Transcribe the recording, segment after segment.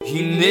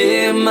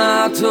הנה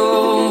מה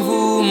טוב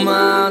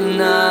ומה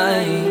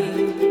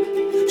נעים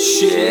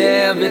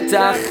שבת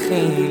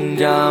אחים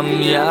גם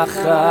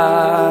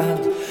יחד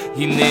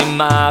הנה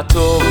מה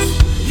טוב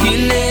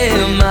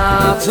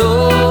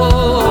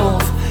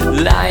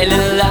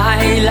לילה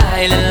לילה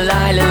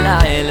לילה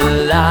לילה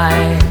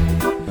לילה.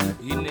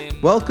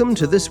 Welcome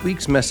to this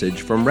week's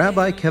message from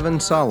Rabbi Kevin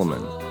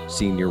Solomon,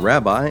 Senior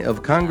Rabbi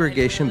of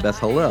Congregation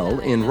Beth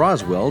Hallel in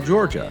Roswell,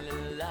 Georgia.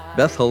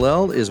 Beth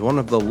Hallel is one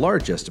of the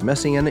largest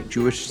Messianic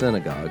Jewish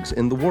synagogues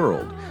in the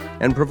world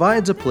and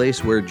provides a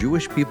place where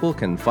Jewish people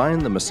can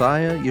find the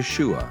Messiah,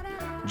 Yeshua,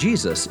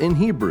 Jesus in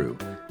Hebrew,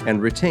 and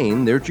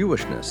retain their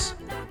Jewishness.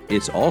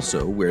 It's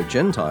also where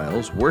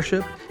Gentiles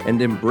worship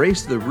and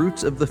embrace the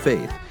roots of the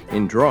faith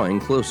in drawing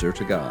closer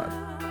to God.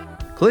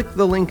 Click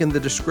the link in the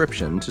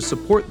description to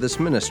support this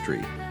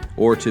ministry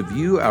or to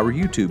view our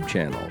YouTube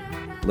channel.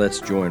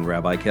 Let's join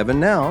Rabbi Kevin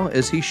now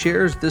as he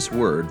shares this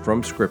word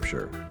from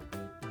Scripture.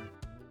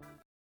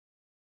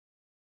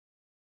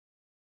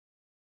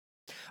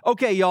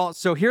 Okay, y'all,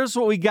 so here's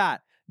what we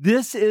got.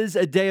 This is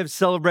a day of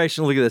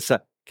celebration. Look at this.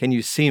 Can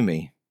you see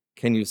me?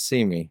 Can you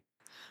see me?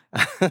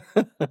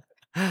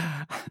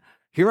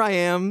 Here I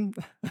am.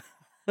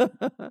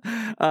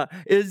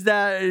 Is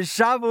that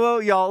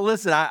Shavuot, y'all?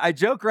 Listen, I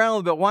joke around a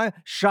little bit. Why?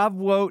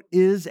 Shavuot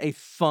is a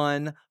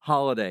fun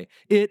holiday.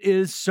 It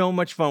is so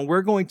much fun.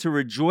 We're going to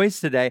rejoice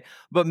today,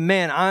 but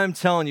man, I'm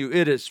telling you,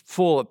 it is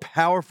full of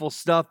powerful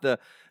stuff.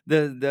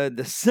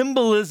 The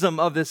symbolism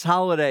of this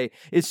holiday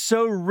is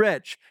so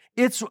rich.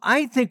 It's,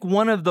 I think,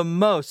 one of the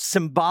most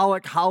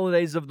symbolic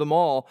holidays of them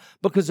all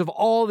because of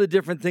all the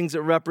different things it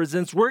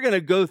represents. We're going to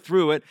go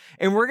through it,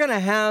 and we're going to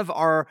have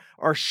our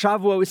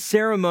Shavuot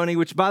ceremony,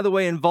 which, by the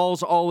way,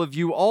 involves all of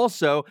you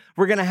also.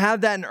 We're going to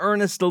have that in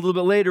earnest a little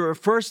bit later.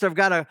 But first, I've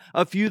got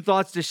a few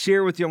thoughts to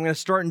share with you. I'm going to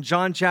start in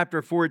John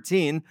chapter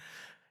 14.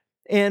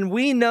 And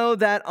we know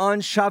that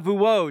on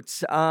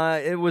Shavuot,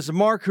 it was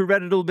Mark who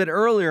read it a little bit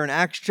earlier in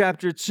Acts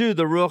chapter 2,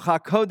 the Ruach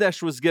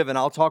HaKodesh was given.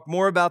 I'll talk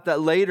more about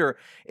that later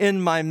in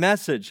my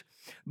message.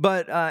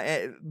 But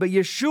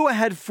Yeshua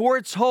had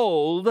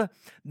foretold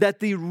that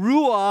the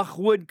Ruach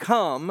would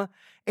come,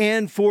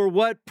 and for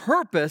what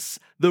purpose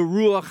the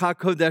Ruach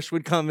HaKodesh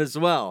would come as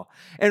well.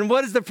 And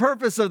what is the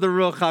purpose of the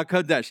Ruach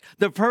HaKodesh?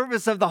 The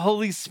purpose of the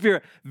Holy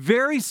Spirit.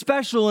 Very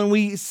special, and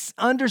we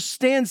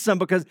understand some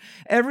because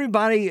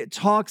everybody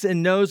talks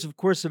and knows, of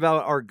course,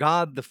 about our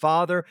God, the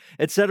Father,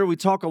 etc. We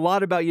talk a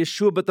lot about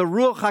Yeshua, but the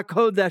Ruach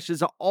HaKodesh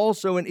is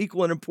also an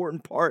equal and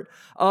important part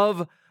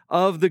of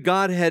the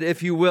Godhead,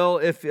 if you will,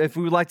 if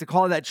we would like to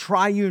call it that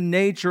triune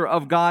nature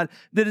of God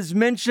that is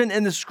mentioned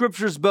in the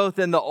Scriptures, both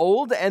in the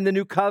Old and the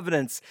New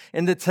Covenants,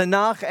 in the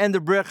Tanakh and the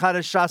Brit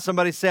Hadashah.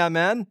 Somebody say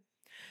amen.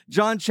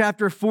 John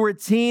chapter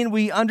 14,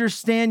 we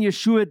understand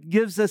Yeshua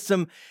gives us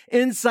some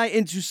insight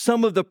into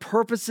some of the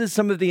purposes,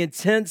 some of the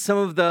intent, some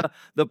of the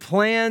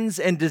plans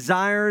and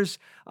desires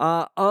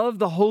of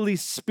the Holy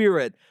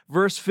Spirit.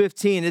 Verse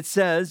 15, it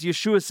says,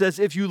 Yeshua says,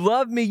 "If you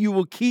love me, you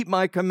will keep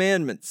my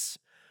commandments."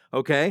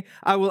 Okay,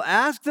 I will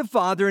ask the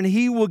Father, and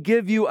he will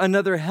give you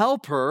another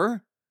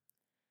helper,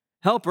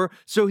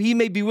 so he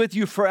may be with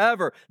you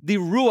forever. The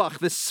Ruach,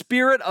 the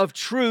Spirit of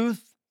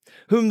truth,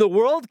 whom the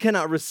world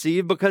cannot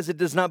receive because it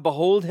does not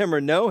behold him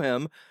or know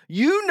him.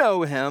 You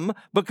know him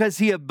because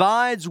he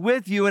abides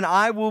with you, and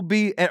will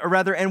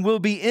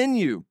be in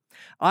you.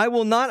 I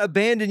will not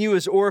abandon you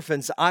as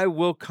orphans. I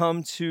will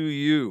come to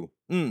you.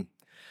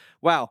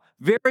 Wow,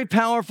 very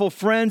powerful,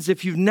 friends.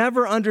 If you've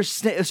never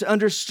understood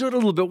a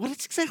little bit, what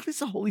exactly is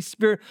the Holy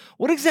Spirit?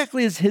 What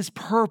exactly is his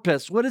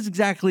purpose? What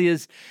exactly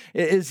is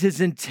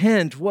his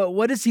intent?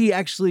 What does he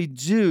actually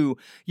do?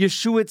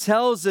 Yeshua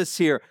tells us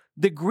here.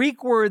 The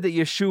Greek word that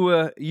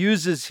Yeshua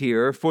uses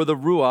here for the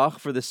Ruach,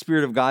 for the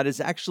Spirit of God, is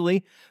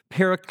actually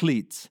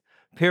paraclete.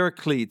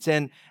 Paraclete.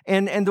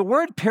 And the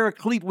word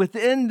paraclete,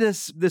 within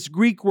this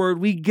Greek word,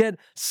 we get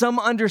some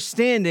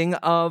understanding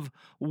of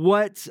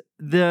what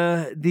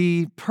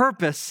the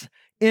purpose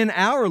in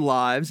our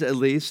lives, at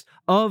least,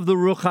 of the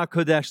Ruach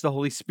HaKodesh, the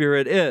Holy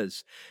Spirit,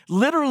 is.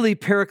 Literally,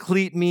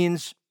 paraclete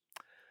means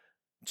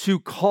to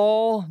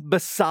call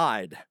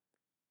beside.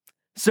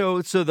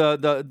 So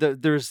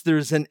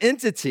there's an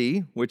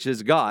entity, which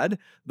is God,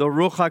 the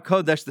Ruach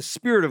HaKodesh, the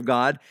Spirit of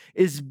God,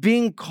 is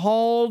being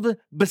called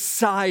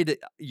beside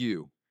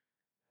you.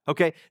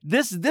 Okay,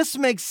 this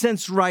makes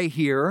sense right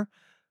here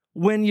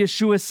when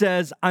Yeshua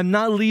says, "I'm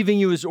not leaving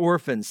you as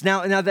orphans."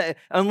 Now that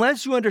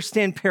unless you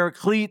understand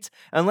paraclete,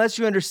 unless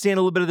you understand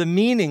a little bit of the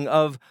meaning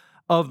of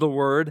the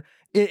word,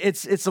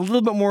 it's a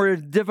little bit more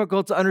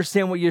difficult to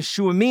understand what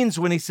Yeshua means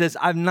when he says,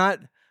 I'm not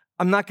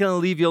going to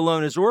leave you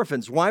alone as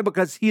orphans. Why?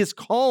 Because he is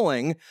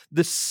calling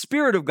the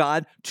Spirit of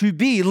God to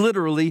be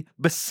literally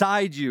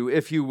beside you,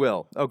 if you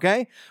will,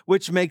 okay?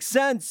 Which makes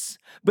sense.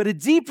 But a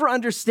deeper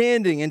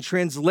understanding in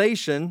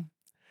translation,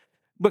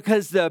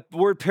 because the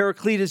word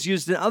paraclete is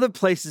used in other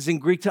places in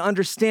Greek to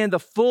understand the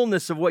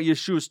fullness of what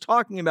Yeshua is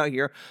talking about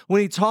here,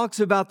 when he talks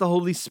about the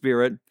Holy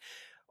Spirit,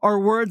 are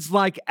words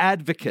like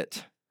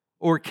advocate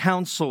or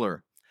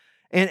counselor.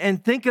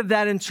 And think of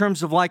that in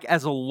terms of like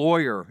as a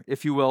lawyer,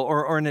 if you will,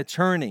 or an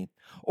attorney,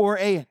 or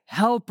a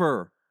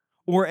helper,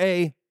 or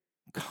a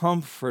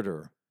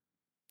comforter.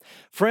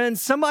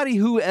 Friends, somebody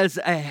who is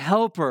a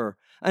helper,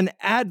 an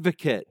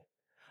advocate,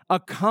 a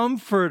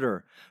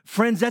comforter.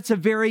 Friends, that's a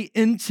very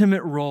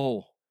intimate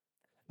role.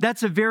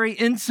 That's a very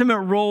intimate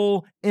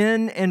role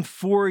in and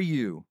for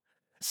you.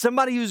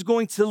 Somebody who's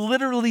going to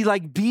literally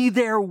like be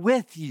there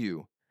with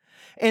you,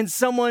 and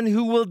someone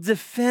who will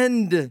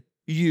defend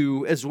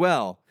you as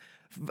well.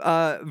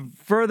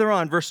 Further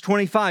on, verse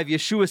 25,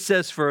 Yeshua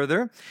says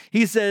further,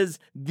 he says,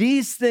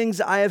 "These things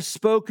I have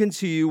spoken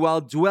to you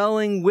while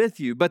dwelling with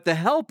you, but the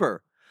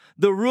Helper,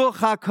 the Ruach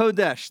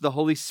HaKodesh, the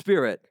Holy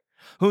Spirit,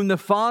 whom the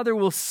Father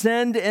will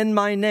send in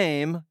my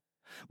name,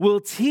 will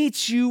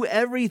teach you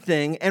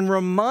everything and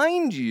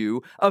remind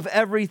you of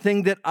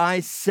everything that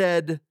I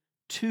said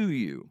to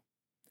you."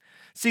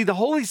 See, the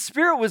Holy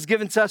Spirit was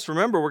given to us,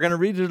 remember, we're going to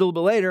read it a little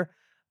bit later,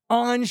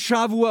 on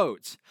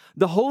Shavuot.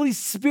 The Holy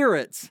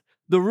Spirit,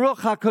 the Ruach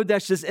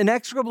HaKodesh, is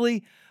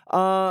inexorably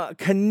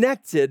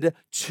connected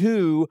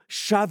to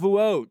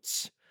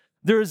Shavuot.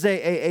 There's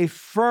a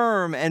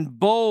firm and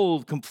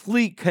bold,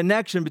 complete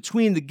connection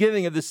between the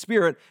giving of the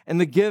Spirit and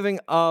the giving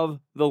of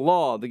the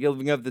law, the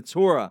giving of the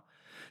Torah.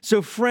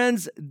 So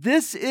friends,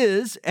 this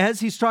is,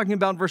 as he's talking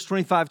about in verse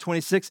 25,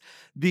 26,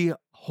 the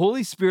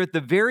Holy Spirit, the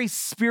very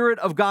Spirit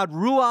of God,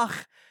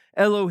 Ruach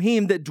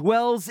Elohim, that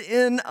dwells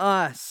in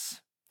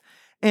us.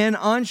 And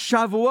on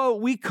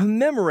Shavuot, we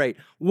commemorate.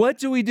 What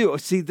do we do? Oh,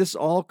 see, this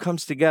all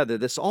comes together.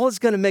 This all is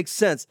going to make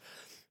sense.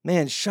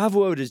 Man,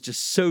 Shavuot is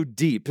just so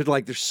deep. It's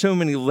like there's so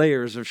many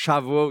layers of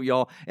Shavuot,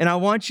 y'all. And I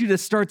want you to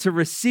start to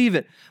receive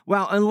it.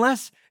 Wow,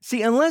 unless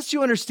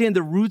you understand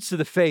the roots of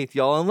the faith,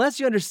 y'all, unless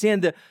you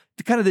understand the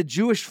kind of the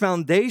Jewish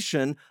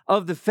foundation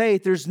of the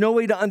faith, there's no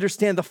way to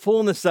understand the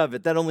fullness of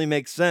it. That only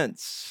makes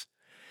sense.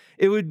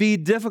 It would be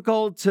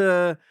difficult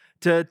to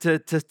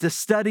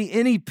study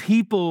any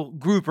people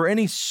group or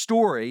any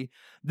story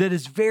that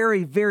is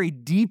very, very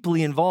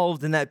deeply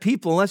involved in that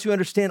people, unless you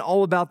understand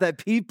all about that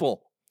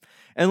people,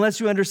 unless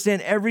you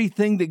understand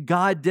everything that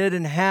God did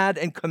and had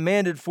and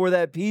commanded for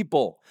that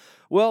people.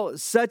 Well,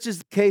 such is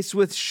the case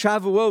with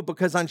Shavuot,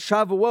 because on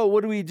Shavuot,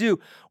 what do?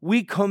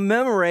 We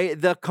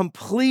commemorate the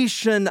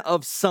completion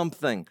of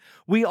something.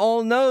 We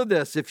all know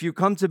this. If you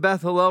come to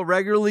Beth Hallel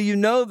regularly, you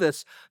know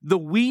this. The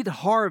wheat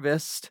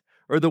harvest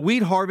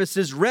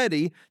is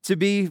ready to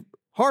be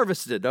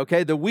harvested,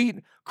 okay? The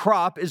wheat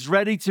crop is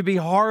ready to be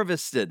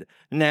harvested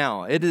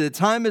now. The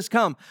time has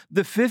come.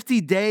 The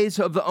 50 days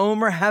of the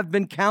Omer have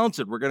been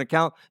counted. We're going to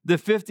count the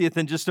 50th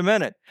in just a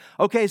minute.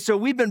 Okay, so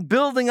we've been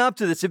building up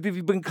to this. If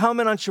you've been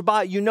coming on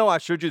Shabbat, you know I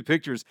showed you the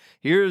pictures.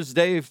 Here's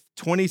day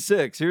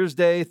 26. Here's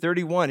day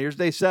 31. Here's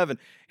day 7.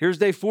 Here's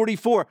day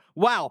 44.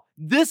 Wow,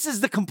 this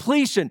is the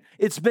completion.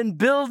 It's been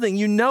building.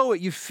 You know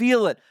it. You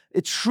feel it.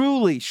 It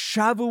truly,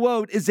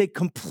 Shavuot is a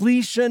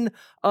completion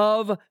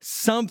of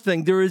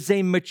something. There is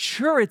a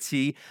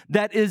maturity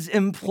that is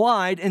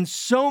implied in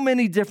so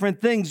many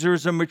different things.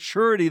 There's a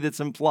maturity that's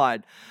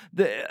implied.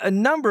 A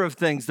number of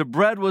things. The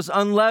bread was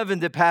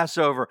unleavened at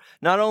Passover.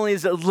 Not only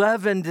is it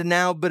leavened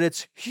now, but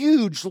it's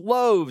huge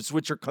loaves,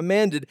 which are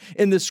commanded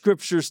in the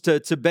scriptures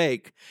to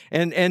bake.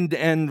 And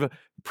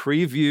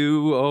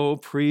preview.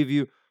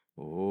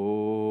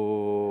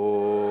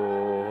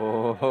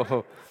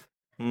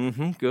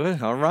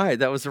 Good. All right.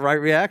 That was the right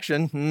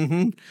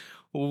reaction.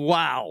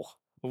 Wow.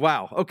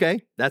 Okay.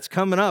 That's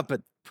coming up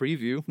at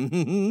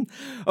preview.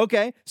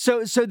 Okay.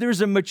 So there's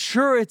a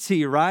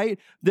maturity, right?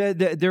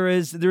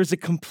 There's a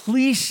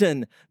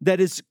completion that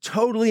is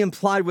totally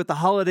implied with the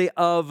holiday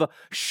of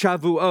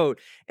Shavuot.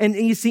 And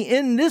you see,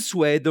 in this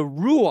way, the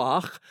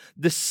Ruach,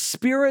 the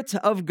Spirit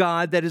of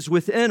God that is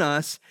within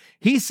us,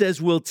 he says,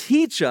 will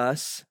teach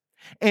us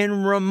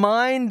and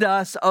remind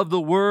us of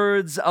the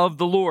words of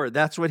the Lord.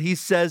 That's what he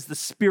says the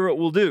Spirit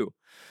will do.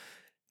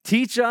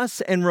 Teach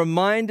us and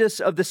remind us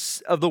of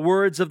the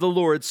words of the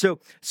Lord. So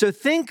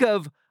think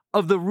of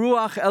the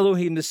Ruach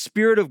Elohim, the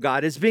Spirit of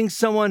God, as being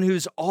someone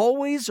who's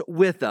always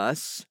with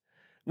us,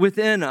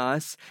 within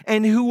us,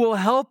 and who will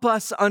help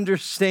us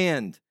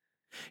understand.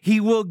 He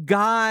will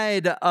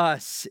guide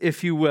us,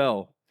 if you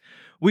will.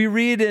 We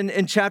read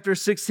in chapter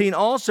 16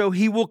 also,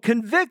 he will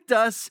convict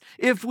us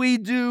if we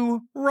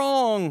do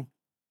wrong.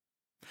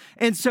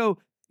 And so,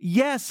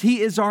 yes,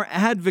 he is our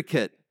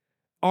advocate,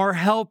 our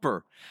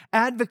helper.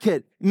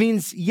 Advocate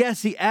means,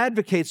 yes, he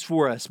advocates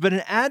for us, but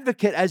an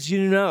advocate, as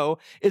you know,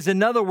 is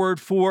another word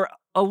for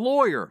a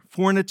lawyer,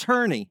 for an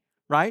attorney,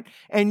 right?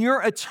 And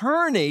your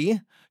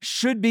attorney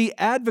should be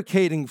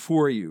advocating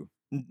for you,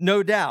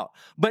 no doubt.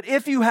 But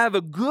if you have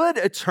a good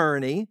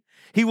attorney,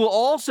 he will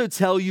also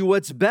tell you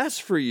what's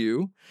best for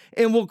you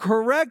and will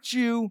correct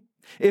you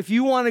if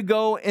you want to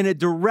go in a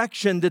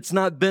direction that's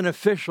not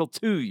beneficial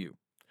to you.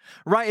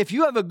 Right? If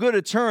you have a good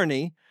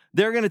attorney,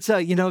 they're going to tell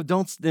you,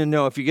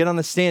 if you get on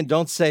the stand,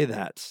 don't say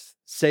that.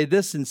 say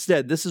this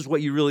instead. This is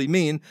what you really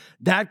mean.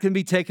 That can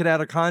be taken out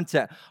of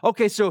context.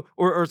 Okay, so,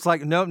 or it's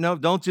like, no,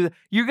 don't do that.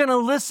 You're going to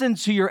listen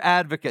to your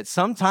advocate.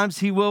 Sometimes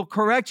he will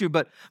correct you,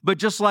 but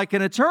just like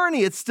an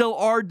attorney, it's still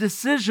our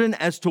decision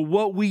as to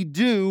what we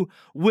do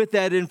with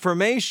that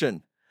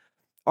information.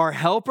 Our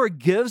helper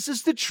gives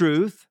us the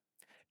truth,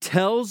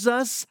 tells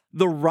us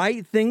the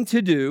right thing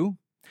to do,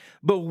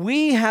 but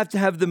we have to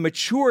have the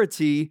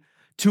maturity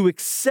to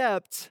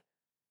accept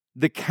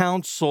the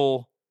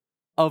counsel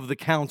of the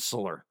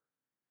counselor,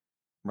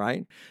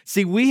 right?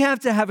 See, we have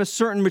to have a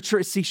certain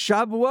maturity. See,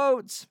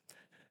 Shavuot,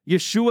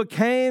 Yeshua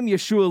came,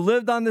 Yeshua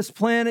lived on this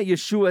planet,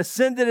 Yeshua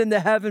ascended into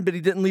heaven, but he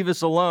didn't leave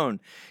us alone.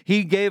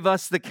 He gave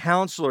us the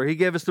counselor, he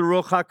gave us the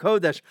Ruach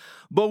HaKodesh,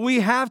 but we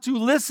have to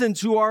listen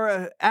to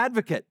our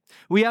advocate.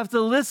 We have to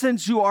listen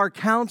to our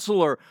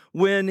counselor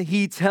when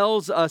he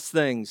tells us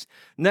things.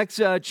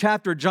 Next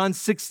chapter, John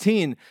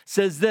 16,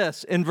 says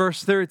this in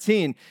verse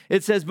 13.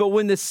 It says, "But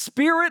when the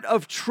Spirit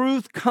of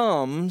truth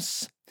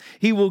comes,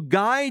 he will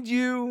guide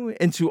you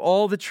into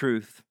all the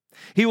truth.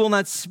 He will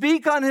not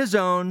speak on his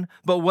own,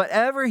 but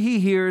whatever he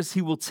hears,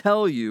 he will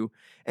tell you,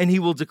 and he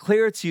will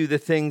declare to you the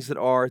things that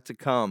are to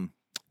come."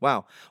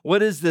 Wow.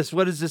 What is this?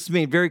 What does this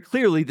mean? Very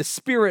clearly, the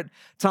Spirit,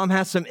 Tom,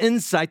 has some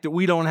insight that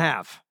we don't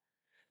have.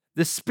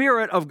 The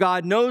Spirit of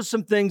God knows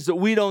some things that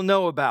we don't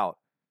know about.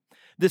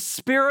 The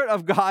Spirit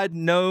of God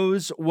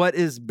knows what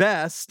is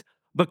best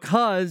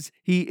because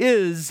he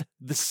is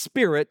the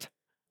Spirit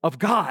of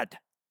God.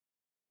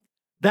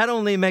 That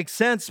only makes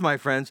sense, my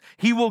friends.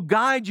 He will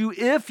guide you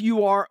if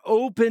you are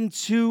open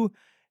to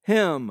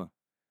him.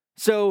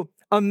 So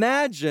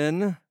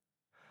imagine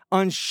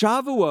on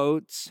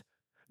Shavuot,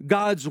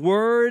 God's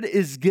word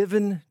is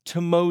given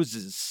to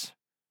Moses,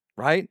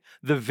 right?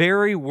 The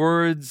very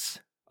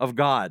words of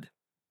God.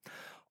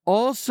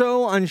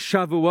 Also on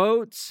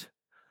Shavuot,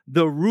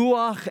 the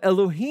Ruach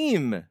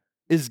Elohim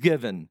is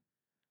given.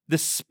 The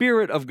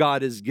Spirit of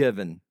God is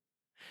given.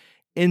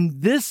 In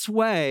this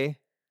way,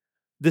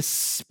 the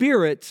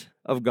Spirit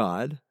of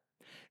God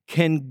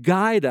can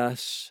guide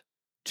us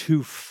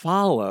to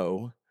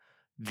follow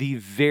the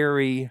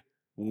very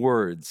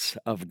words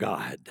of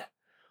God.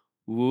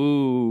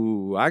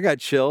 Ooh, I got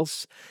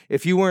chills.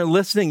 If you weren't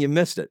listening, you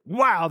missed it.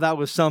 Wow, that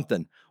was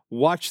something.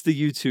 Watch the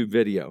YouTube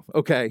video.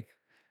 Okay.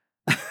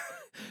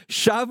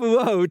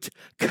 Shavuot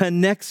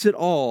connects it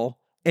all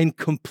and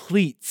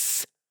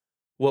completes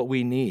what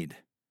we need.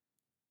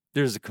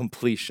 There's a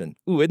completion.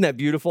 Ooh, isn't that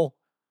beautiful?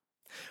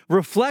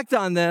 Reflect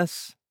on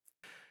this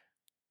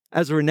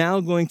as we're now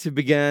going to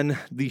begin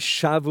the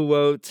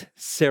Shavuot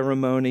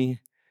ceremony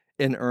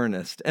in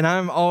earnest. And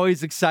I'm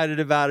always excited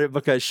about it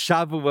because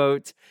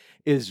Shavuot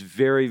is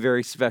very,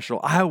 very special.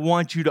 I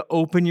want you to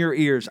open your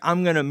ears.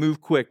 I'm going to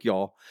move quick,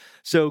 y'all.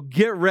 So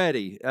get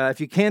ready.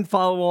 If you can't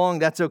follow along,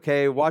 that's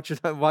okay. Watch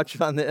it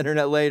on the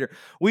internet later.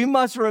 We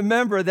must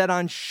remember that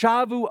on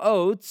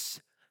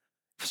Shavuot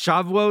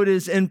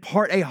is in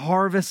part a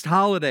harvest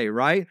holiday,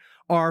 right?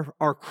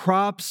 Our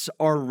crops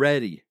are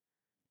ready.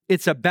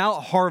 It's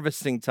about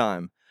harvesting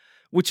time,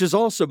 which is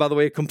also, by the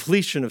way, a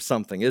completion of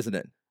something, isn't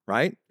it?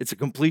 Right? It's a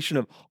completion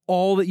of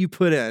all that you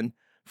put in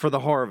for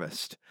the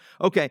harvest.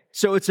 Okay,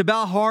 so it's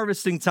about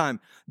harvesting time.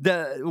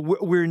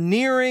 We're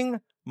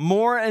nearing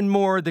more and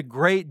more the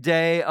great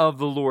day of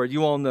the Lord.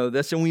 You all know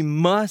this, and we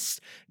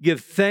must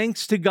give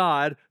thanks to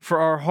God for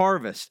our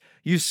harvest.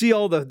 You see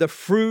all the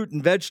fruit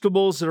and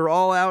vegetables that are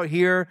all out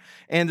here,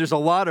 and there's a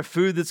lot of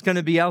food that's going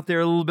to be out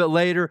there a little bit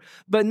later,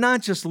 but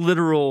not just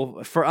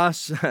literal for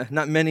us.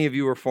 Not many of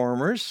you are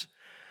farmers.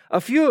 A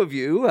few of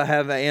you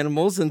have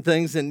animals and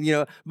things, and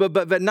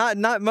but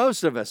not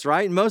most of us,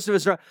 right? Most of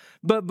us are,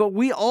 but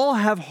we all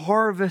have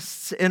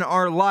harvests in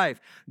our life.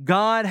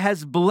 God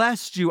has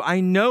blessed you. I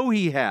know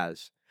He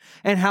has,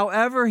 and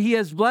however He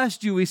has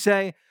blessed you, we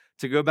say,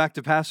 to go back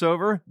to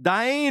Passover,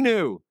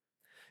 Dainu.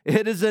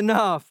 It is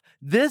enough.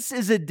 This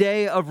is a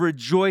day of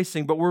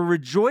rejoicing, but we're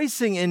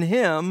rejoicing in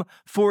Him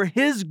for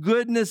His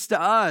goodness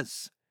to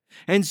us.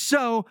 And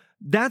so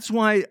that's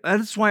why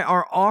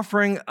our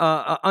offering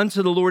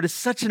unto the Lord is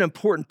such an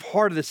important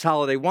part of this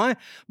holiday. Why?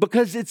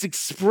 Because it's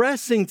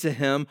expressing to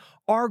Him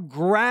our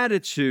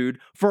gratitude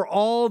for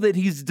all that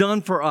He's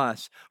done for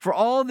us, for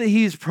all that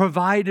He's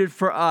provided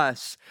for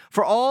us,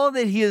 for all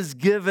that He has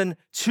given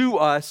to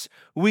us.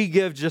 We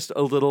give just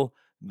a little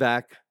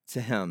back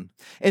to Him.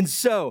 And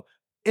so,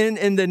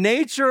 in the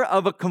nature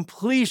of a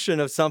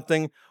completion of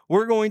something,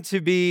 we're going to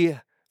be,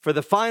 for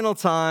the final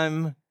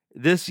time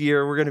this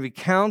year, we're going to be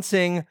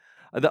counting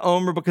the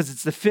Omer because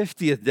it's the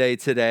 50th day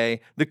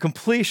today, the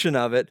completion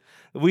of it.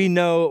 We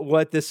know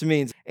what this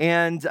means.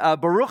 And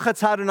Baruch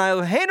atah Adonai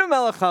Eloheinu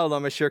melech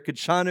haolam asher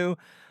kidshanu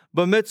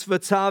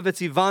b'mitzvotav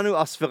v'tzivanu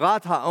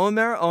asfirat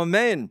ha'omer.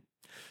 Amen.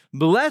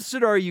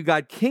 Blessed are you,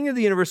 God, King of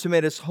the universe, who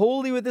made us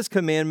holy with His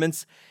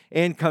commandments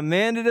and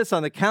commanded us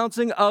on the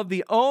counting of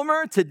the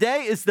Omer.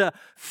 Today is the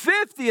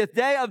 50th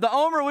day of the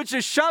Omer, which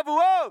is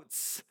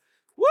Shavuot.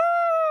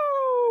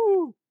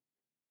 Woo!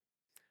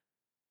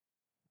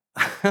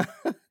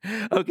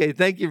 Okay,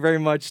 thank you very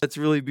much. That's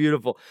really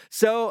beautiful.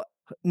 So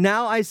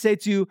Now I say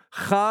to you,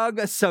 Chag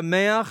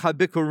Sameach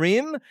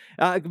HaBikurim,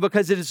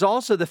 because it is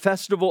also the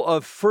festival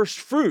of first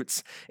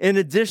fruits, in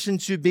addition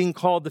to being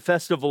called the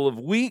festival of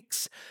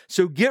weeks.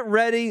 So get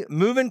ready,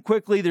 moving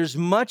quickly. There's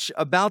much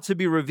about to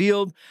be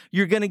revealed.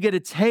 You're going to get a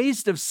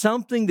taste of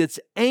something that's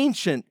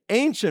ancient,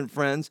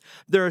 friends.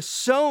 There are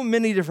so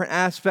many different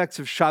aspects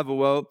of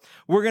Shavuot.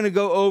 We're going to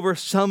go over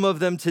some of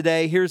them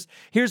today. Here's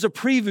a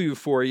preview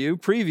for you.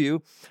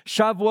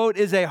 Shavuot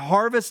is a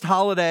harvest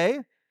holiday.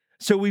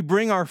 So we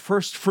bring our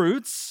first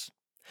fruits.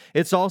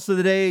 It's also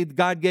the day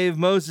God gave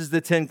Moses the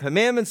 10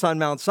 Commandments on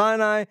Mount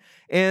Sinai,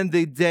 and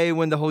the day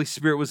when the Holy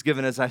Spirit was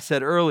given, as I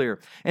said earlier.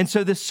 And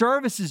so the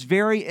service is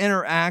very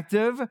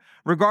interactive,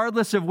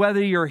 regardless of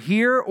whether you're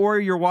here or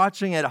you're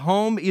watching at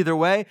home. Either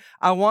way,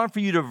 I want for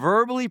you to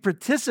verbally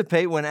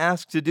participate when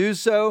asked to do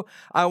so.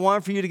 I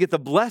want for you to get the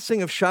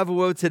blessing of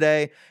Shavuot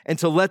today and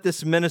to let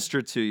this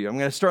minister to you. I'm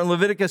going to start in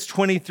Leviticus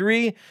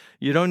 23.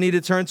 You don't need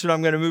to turn to it.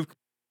 I'm going to move.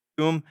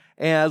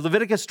 And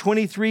Leviticus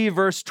 23,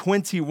 verse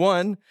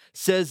 21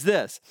 says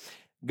this.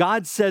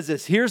 God says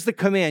this. Here's the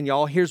command,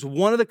 y'all. Here's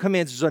one of the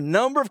commands. There's a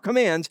number of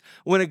commands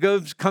when it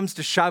comes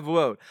to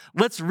Shavuot.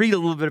 Let's read a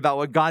little bit about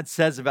what God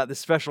says about this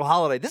special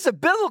holiday. This is a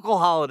biblical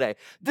holiday.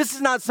 This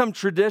is not some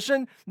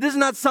tradition. This is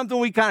not something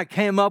we kind of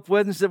came up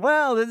with and said,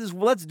 well,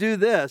 let's do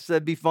this.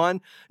 That'd be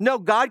fun. No,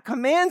 God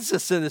commands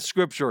us in the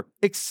scripture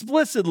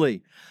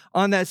explicitly.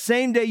 On that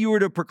same day, you were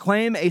to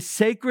proclaim a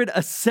sacred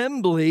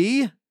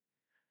assembly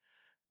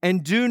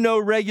and do no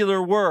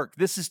regular work.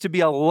 This is to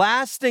be a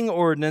lasting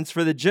ordinance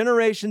for the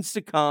generations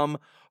to come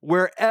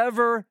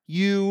wherever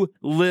you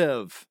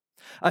live.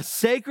 A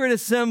sacred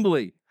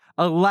assembly,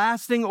 a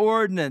lasting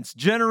ordinance,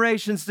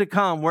 generations to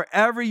come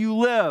wherever you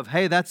live.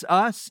 Hey, that's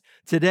us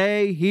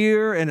today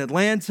here in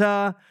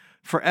Atlanta,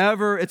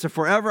 forever. It's a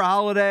forever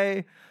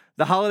holiday.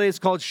 The holiday is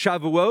called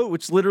Shavuot,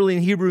 which literally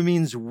in Hebrew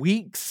means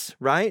weeks,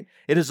 right?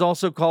 It is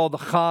also called the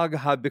Chag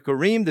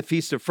HaBikurim, the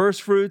Feast of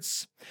First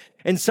Fruits.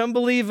 And some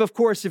believe, of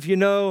course, if you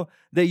know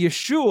that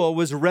Yeshua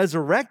was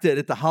resurrected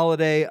at the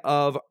holiday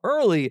of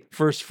early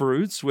first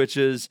fruits, which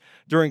is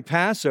during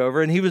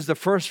Passover, and he was the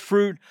first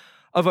fruit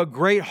of a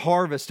great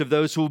harvest of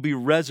those who will be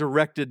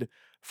resurrected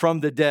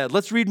from the dead.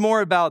 Let's read more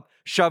about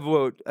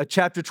Shavuot,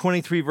 chapter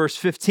 23, verse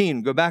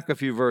 15. Go back a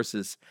few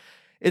verses.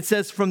 It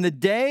says, from the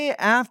day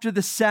after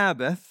the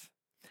Sabbath,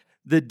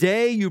 the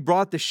day you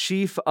brought the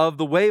sheaf of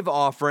the wave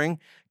offering,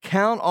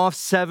 count off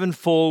 7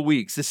 full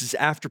weeks. This is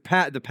after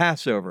the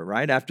Passover,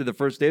 right? After the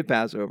first day of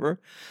Passover,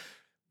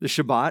 the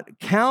Shabbat.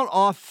 Count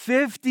off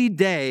 50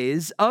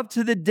 days up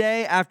to the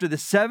day after the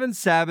 7th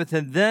Sabbath,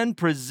 and then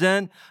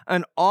present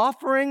an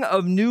offering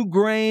of new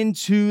grain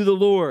to the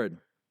Lord.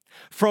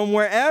 From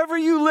wherever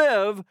you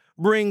live,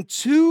 bring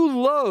 2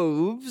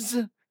 loaves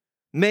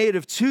made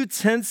of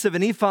 2/10 of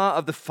an ephah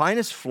of the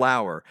finest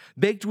flour,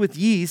 baked with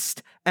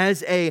yeast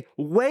as a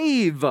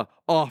wave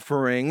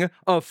offering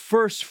of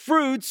first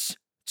fruits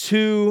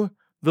to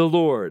the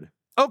Lord.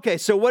 Okay,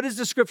 so what do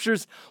the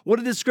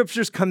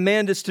scriptures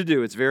command us to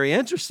do? It's very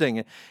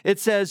interesting. It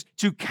says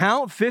to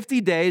count 50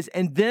 days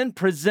and then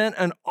present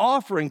an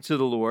offering to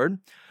the Lord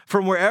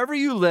from wherever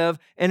you live,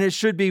 and it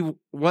should be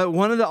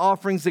one of the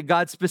offerings that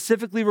God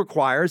specifically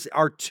requires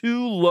are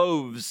 2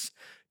 loaves,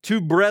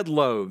 2 bread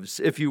loaves,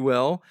 if you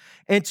will,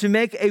 and to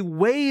make a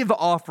wave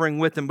offering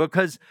with them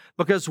because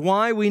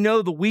why? We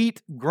know the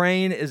wheat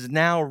grain is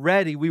now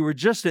ready. We were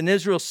just in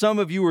Israel. Some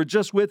of you were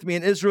just with me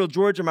in Israel,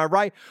 Georgia. Am I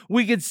right?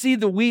 We could see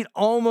the wheat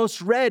almost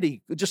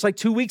ready, just like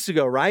 2 weeks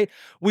ago, right?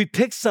 We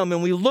picked some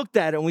and we looked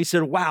at it and we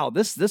said, wow,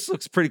 this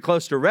looks pretty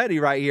close to ready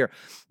right here.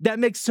 That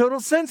makes total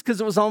sense because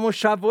it was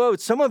almost Shavuot.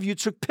 Some of you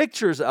took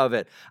pictures of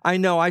it. I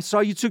know, I saw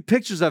you took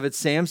pictures of it,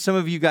 Sam. Some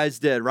of you guys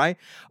did, right?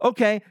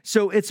 Okay,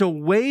 so it's a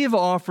wave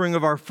offering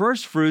of our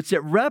first fruits.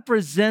 It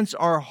represents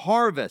our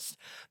harvest.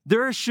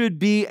 There should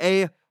be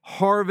a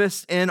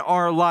harvest in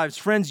our lives.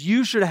 Friends,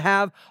 you should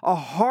have a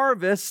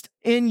harvest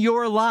in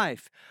your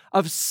life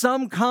of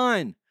some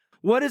kind.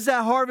 What does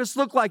that harvest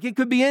look like? It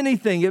could be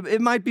anything. It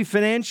might be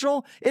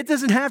financial. It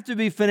doesn't have to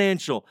be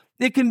financial.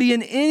 It can be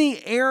in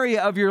any area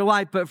of your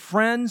life. But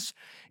friends,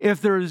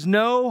 if there is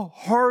no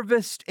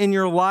harvest in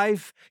your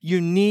life,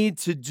 you need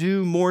to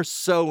do more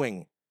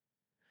sowing.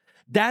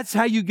 That's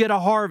how you get a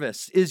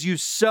harvest, is you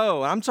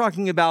sow. I'm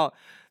talking about,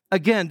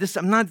 again, this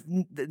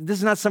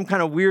is not some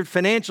kind of weird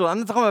financial. I'm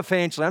not talking about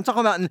financially. I'm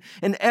talking about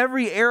in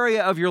every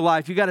area of your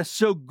life. You got to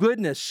sow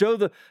goodness, sow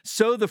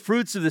the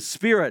fruits of the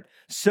Spirit,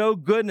 sow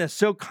goodness,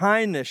 sow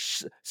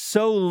kindness,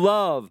 sow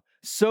love,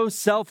 sow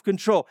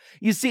self-control.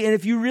 You see, and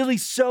if you really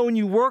sow and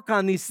you work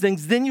on these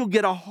things, then you'll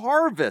get a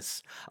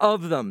harvest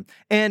of them.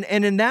 And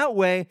in that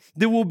way,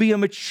 there will be a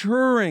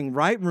maturing,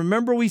 right?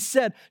 Remember we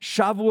said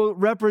Shavuot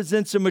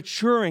represents a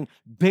maturing,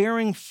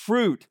 bearing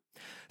fruit.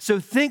 So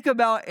think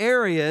about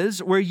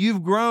areas where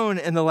you've grown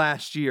in the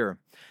last year.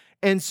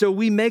 And so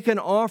we make an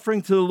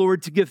offering to the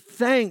Lord to give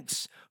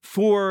thanks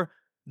for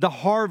the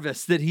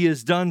harvest that he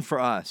has done for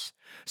us.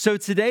 So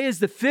today is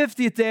the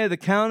 50th day of the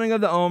counting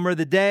of the Omer,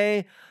 the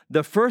day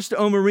the first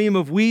omerim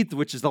of wheat,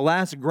 which is the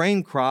last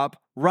grain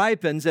crop,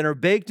 ripens and are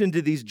baked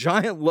into these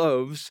giant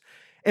loaves.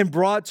 and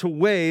brought to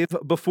wave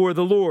before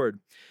the Lord.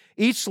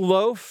 Each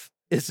loaf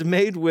is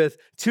made with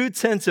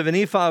 2/10 of an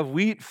ephah of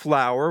wheat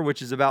flour,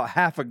 which is about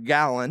half a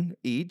gallon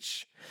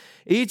each.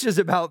 Each is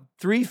about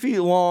 3 feet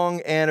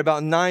long and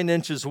about 9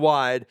 inches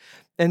wide.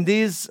 And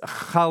these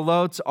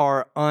chalot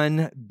are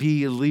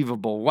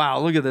unbelievable.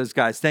 Wow, look at those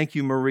guys. Thank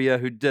you, Maria,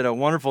 who did a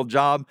wonderful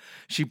job.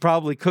 She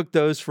probably cooked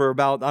those for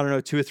about,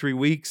 2 or 3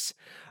 weeks.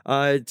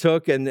 It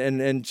took,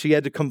 and she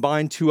had to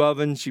combine 2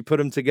 ovens. She put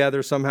them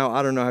together somehow.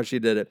 I don't know how she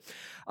did it.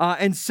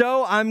 And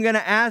so I'm going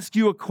to ask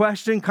you a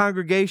question,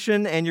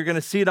 congregation, and you're going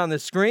to see it on the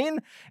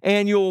screen,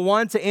 and you'll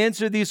want to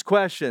answer these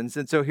questions.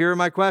 And so here are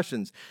my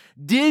questions.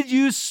 Did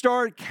you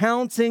start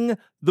counting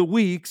the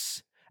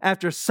weeks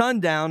after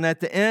sundown at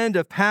the end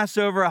of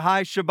Passover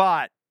High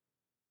Shabbat?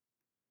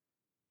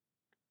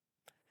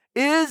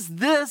 Is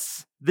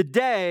this the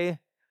day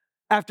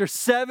after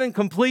 7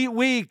 complete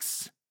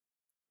weeks?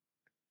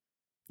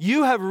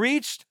 You have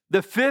reached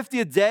the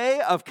 50th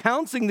day of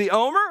counting the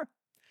Omer?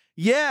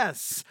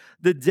 Yes,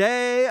 the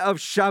day of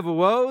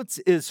Shavuot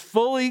is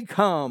fully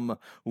come.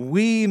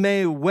 We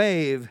may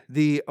wave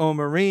the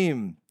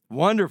Omerim.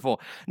 Wonderful.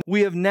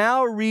 We have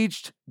now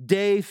reached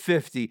day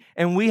 50,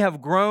 and we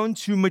have grown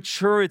to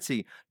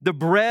maturity. The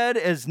bread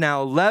is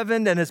now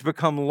leavened and has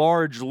become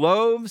large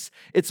loaves.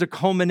 It's a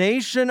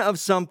culmination of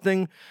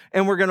something,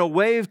 and we're going to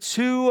wave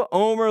 2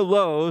 omer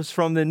loaves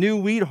from the new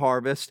wheat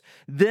harvest.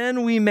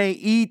 Then we may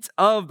eat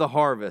of the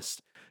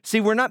harvest.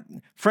 See, we're not,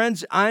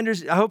 friends, I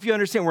hope you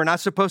understand, we're not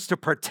supposed to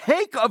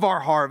partake of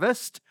our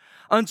harvest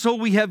until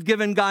we have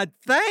given God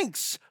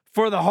thanks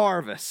for the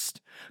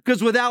harvest.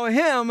 Because without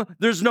Him,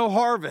 there's no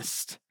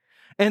harvest.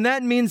 And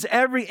that means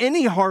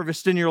any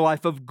harvest in your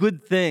life of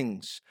good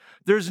things.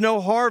 There's no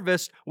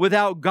harvest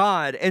without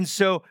God. And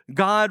so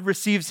God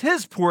receives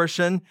His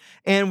portion,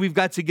 and we've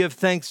got to give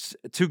thanks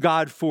to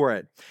God for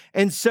it.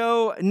 And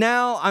so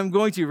now I'm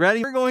going to,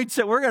 ready? We're going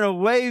to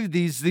wave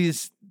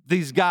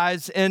these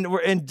guys, and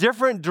we're in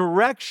different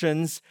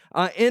directions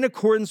in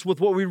accordance with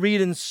what we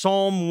read in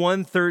Psalm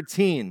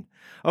 113.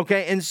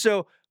 Okay, and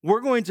so we're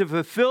going to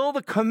fulfill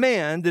the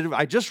command that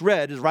I just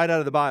read, is right out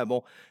of the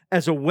Bible,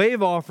 as a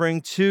wave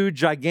offering 2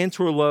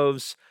 gigantor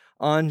loaves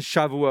on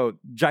Shavuot.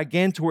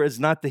 Gigantor is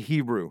not the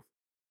Hebrew.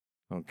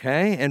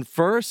 Okay, and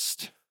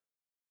first,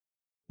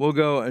 we'll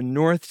go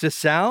north to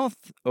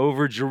south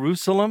over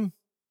Jerusalem.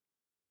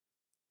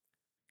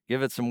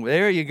 Give it some,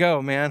 there you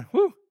go, man.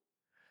 Whew.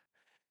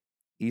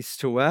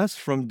 East to west,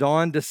 from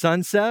dawn to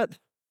sunset.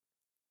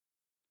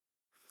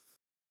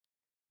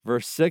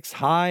 Verse 6,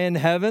 high in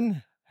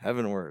heaven,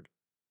 heavenward.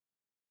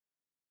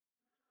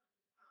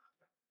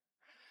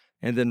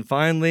 And then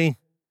finally,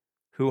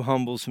 who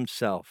humbles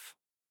himself.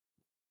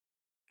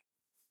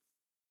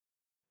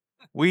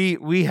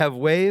 We have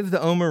waved the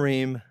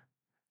Omerim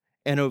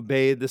and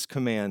obeyed this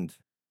command.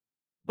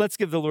 Let's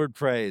give the Lord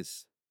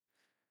praise.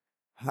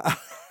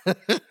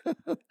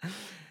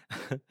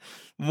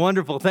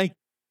 Wonderful. Thank you.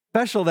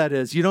 Special that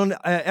is. You don't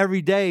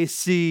every day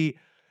see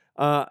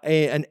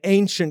an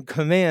ancient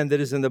command that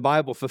is in the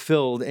Bible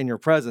fulfilled in your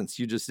presence.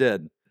 You just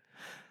did.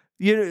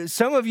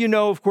 Some of you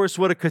know, of course,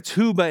 what a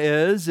ketubah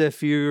is.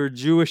 If you're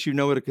Jewish, you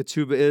know what a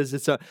ketubah is.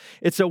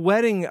 It's a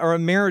wedding or a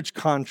marriage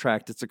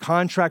contract. It's a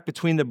contract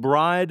between the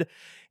bride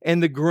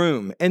and the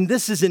groom. And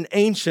this is an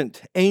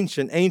ancient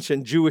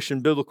Jewish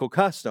and biblical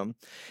custom.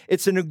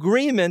 It's an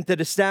agreement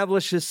that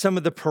establishes some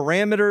of the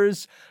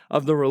parameters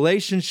of the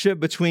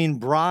relationship between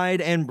bride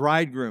and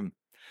bridegroom.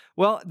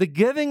 Well, the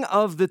giving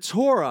of the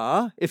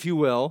Torah, if you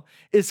will,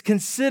 is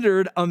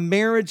considered a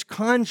marriage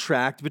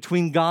contract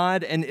between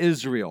God and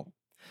Israel.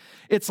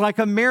 It's like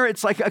a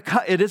marriage,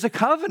 it is a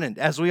covenant,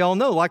 as we all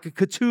know, like a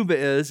ketubah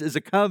is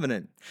a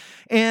covenant.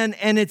 And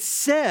it's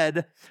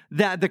said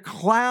that the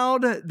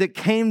cloud that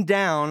came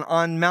down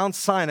on Mount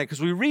Sinai, because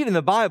we read in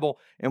the Bible,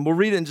 and we'll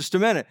read it in just a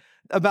minute,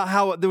 about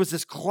how there was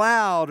this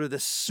cloud or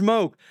this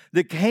smoke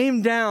that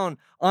came down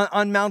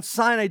on Mount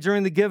Sinai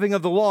during the giving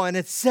of the law, and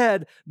it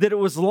said that it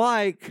was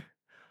like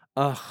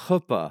a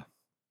chuppah,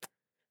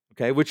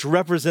 okay, which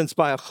represents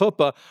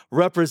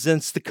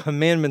the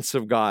commandments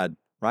of God.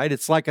 Right?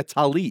 It's like a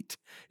talit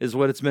is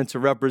what it's meant to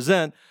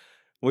represent,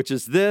 which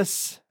is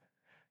this,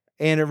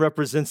 and it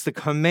represents the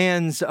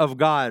commands of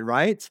God,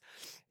 right?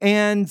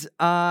 And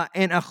a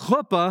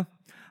chuppah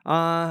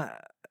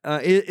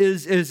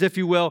is, if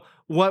you will,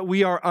 what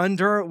we are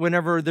under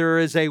whenever there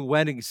is a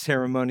wedding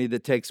ceremony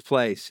that takes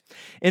place.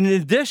 And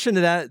in addition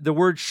to that, the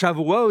word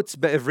Shavuot,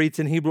 be'ivrit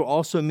in Hebrew,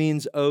 also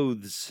means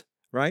oaths.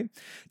 Right?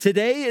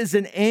 Today is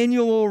an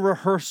annual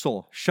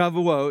rehearsal,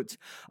 Shavuot,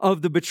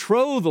 of the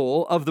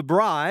betrothal of the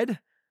bride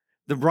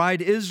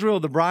Israel,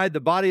 the bride, the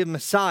body of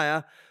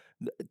Messiah,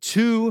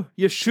 to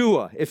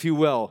Yeshua, if you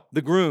will,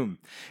 the groom.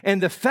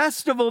 And the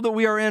festival that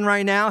we are in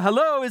right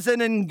now, is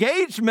an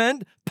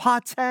engagement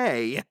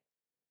pate.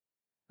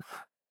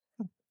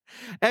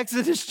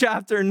 Exodus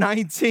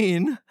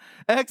 19,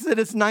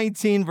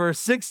 verse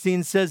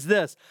 16 says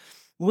this.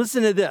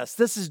 Listen to this.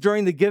 This is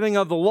during the giving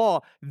of the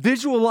law.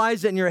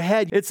 Visualize it in your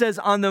head. It says,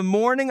 on the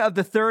morning of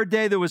the 3rd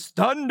day, there was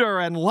thunder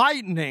and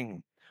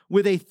lightning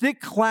with a thick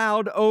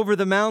cloud over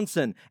the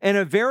mountain and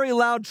a very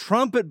loud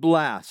trumpet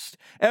blast.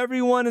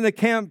 Everyone in the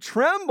camp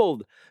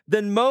trembled.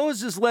 Then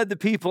Moses led the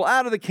people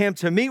out of the camp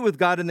to meet with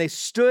God, and they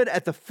stood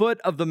at the foot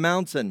of the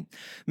mountain.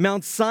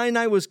 Mount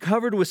Sinai was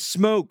covered with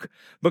smoke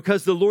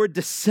because the Lord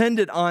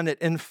descended on it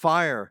in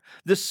fire.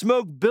 The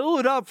smoke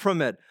billowed up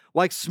from it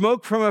like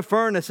smoke from a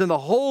furnace, and the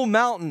whole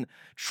mountain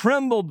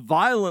trembled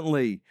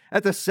violently.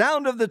 At the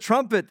sound of the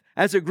trumpet,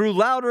 as it grew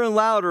louder and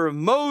louder,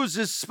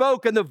 Moses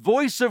spoke, and the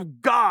voice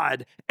of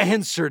God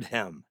answered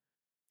him.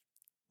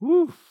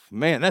 Whew,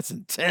 man, that's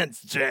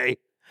intense, Jay.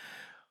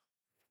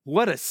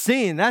 What a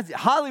scene. That's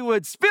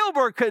Hollywood.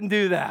 Spielberg couldn't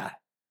do that.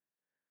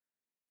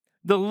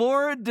 The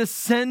Lord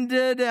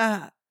descended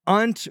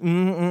onto,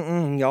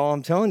 y'all,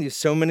 I'm telling you,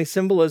 so many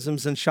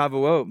symbolisms in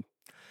Shavuot.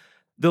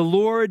 The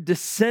Lord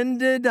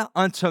descended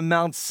onto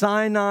Mount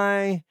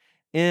Sinai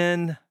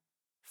in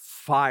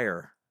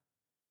fire.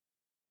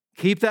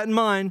 Keep that in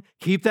mind.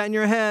 Keep that in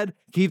your head.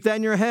 Keep that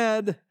in your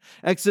head.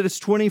 Exodus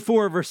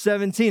 24, verse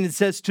 17, it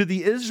says, to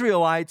the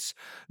Israelites,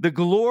 the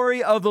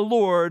glory of the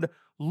Lord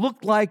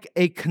looked like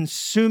a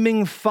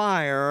consuming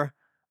fire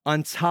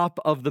on top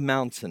of the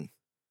mountain.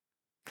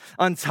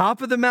 On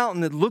top of the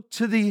mountain, it looked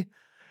to the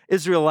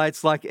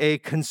Israelites like a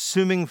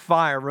consuming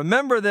fire.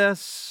 Remember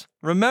this.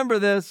 Remember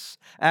this.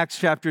 Acts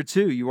chapter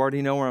 2. You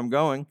already know where I'm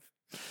going.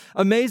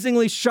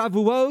 Amazingly,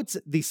 Shavuot,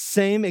 the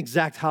same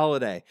exact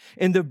holiday.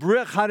 In the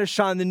Brit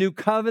Hadashah, in the New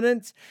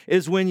Covenant,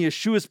 is when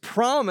Yeshua's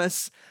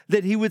promise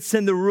that he would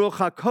send the Ruach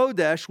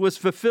HaKodesh was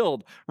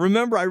fulfilled.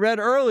 Remember, I read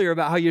earlier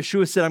about how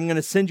Yeshua said, I'm going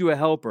to send you a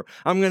helper.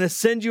 I'm going to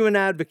send you an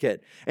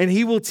advocate, and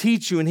he will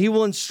teach you, and he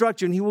will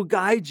instruct you, and he will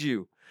guide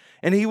you,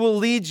 and he will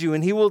lead you,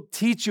 and he will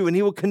teach you, and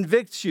he will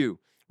convict you,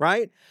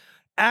 right?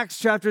 Acts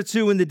chapter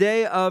 2, when the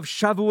day of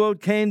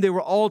Shavuot came, they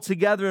were all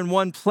together in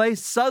one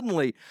place.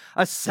 Suddenly,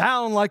 a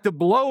sound like the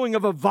blowing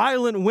of a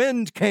violent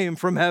wind came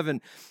from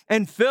heaven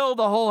and filled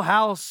the whole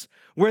house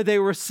where they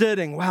were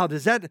sitting. Wow,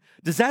 does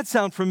that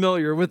sound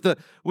familiar with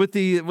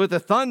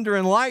the thunder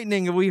and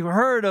lightning we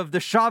heard of the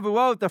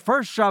Shavuot, the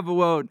first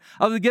Shavuot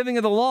of the giving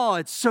of the law?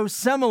 It's so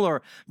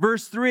similar.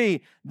 Verse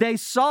 3, they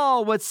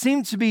saw what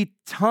seemed to be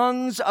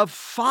tongues of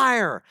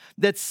fire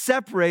that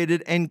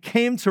separated and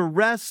came to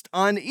rest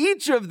on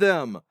each of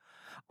them.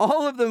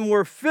 All of them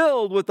were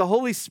filled with the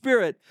Holy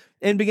Spirit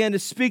and began to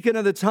speak in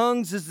other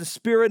tongues as the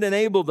Spirit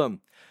enabled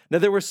them. Now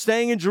they were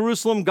staying in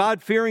Jerusalem,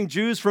 God-fearing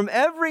Jews from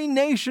every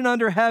nation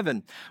under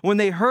heaven. When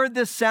they heard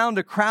this sound,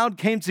 a crowd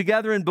came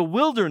together in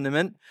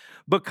bewilderment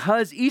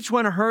because each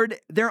one heard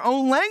their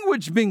own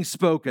language being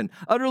spoken.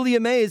 Utterly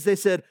amazed, they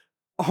said,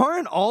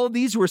 aren't all of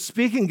these who are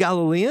speaking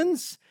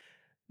Galileans?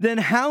 Then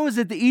how is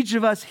it that each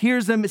of us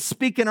hears them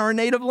speak in our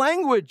native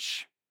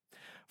language?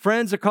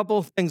 Friends, a couple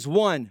of things.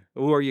 One,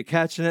 are you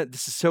catching it?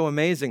 This is so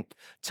amazing.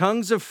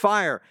 Tongues of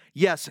fire,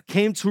 yes,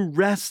 came to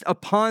rest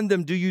upon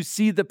them. Do you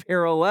see the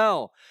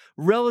parallel?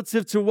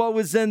 Relative to what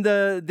was in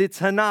the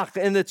Tanakh,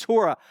 in the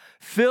Torah,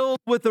 filled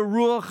with the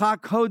Ruach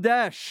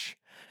HaKodesh,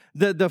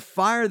 the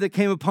fire that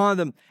came upon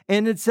them.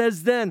 And it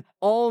says then,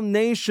 all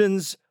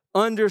nations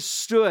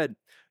understood.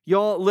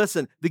 Y'all,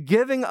 listen, the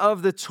giving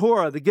of the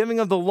Torah, the giving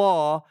of the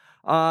law,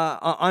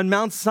 on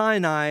Mount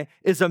Sinai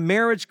is a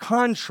marriage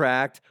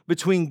contract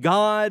between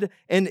God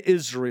and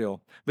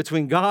Israel,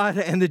 between God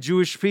and the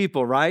Jewish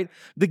people, right?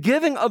 The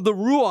giving of the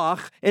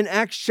Ruach in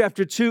Acts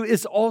chapter 2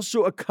 is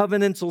also a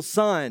covenantal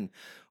sign,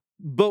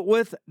 but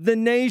with the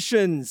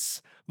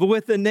nations. But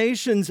with the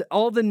nations,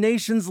 all the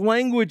nations'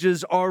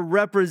 languages are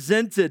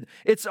represented.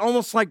 It's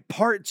almost like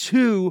part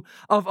 2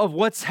 of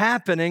what's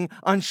happening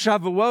on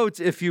Shavuot,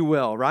 if you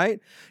will, right?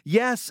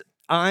 Yes,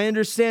 I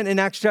understand in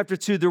Acts chapter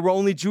 2, there were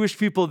only Jewish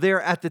people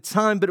there at the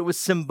time, but it was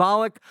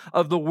symbolic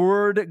of the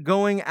word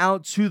going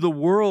out to the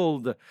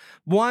world.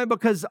 Why?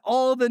 Because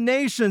all the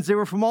nations, they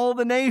were from all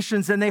the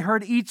nations, and they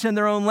heard each in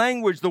their own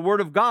language, the word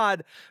of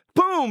God,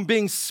 boom,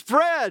 being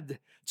spread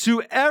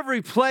to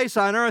every place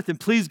on earth. And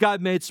please,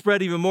 God, may it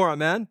spread even more,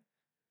 amen?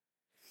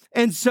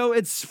 And so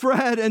it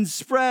spread and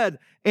spread,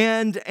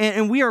 and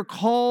we are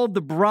called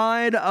the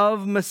bride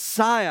of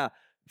Messiah.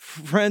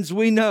 Friends,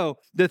 we know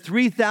the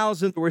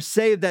 3,000 who were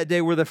saved that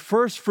day were the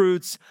first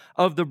fruits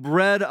of the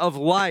bread of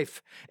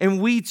life.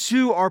 And we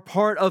too are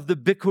part of the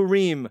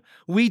Bikurim.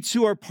 We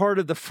too are part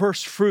of the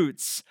first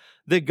fruits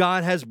that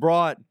God has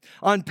brought.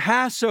 On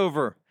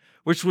Passover,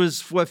 which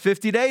was,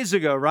 50 days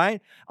ago,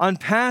 right? On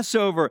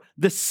Passover,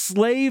 the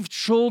slave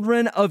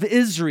children of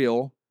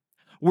Israel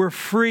were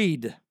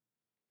freed,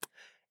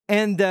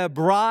 and the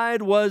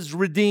bride was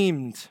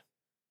redeemed.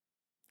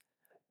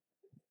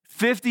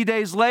 50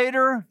 days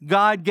later,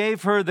 God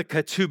gave her the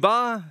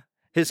ketubah,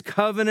 his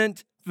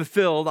covenant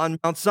fulfilled on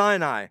Mount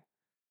Sinai.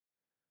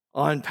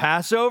 On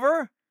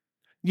Passover,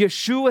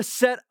 Yeshua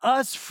set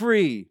us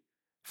free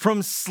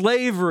from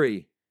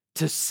slavery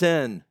to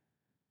sin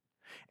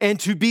and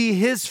to be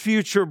his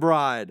future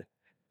bride.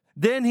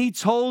 Then he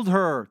told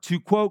her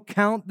to, quote,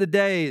 count the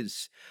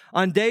days.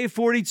 On day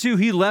 42,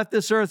 he left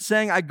this earth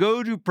saying, I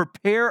go to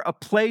prepare a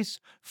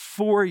place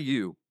for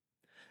you.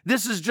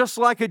 This is just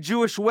like a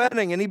Jewish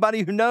wedding.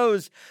 Anybody who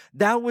knows,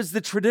 that was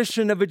the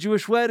tradition of a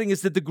Jewish wedding,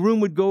 is that the groom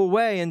would go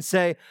away and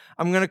say,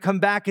 I'm going to come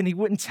back, and he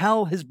wouldn't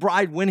tell his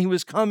bride when he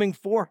was coming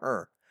for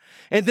her.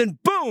 And then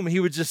boom, he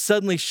would just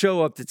suddenly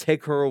show up to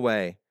take her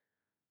away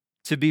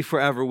to be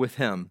forever with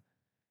him.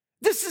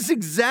 This is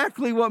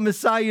exactly what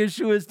Messiah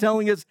Yeshua is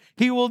telling us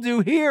he will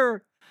do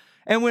here.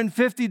 And when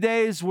 50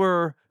 days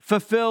were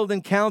fulfilled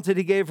and counted,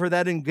 he gave her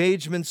that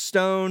engagement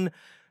stone,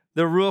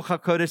 the Ruach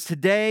HaKodesh.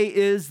 Today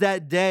is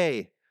that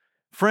day.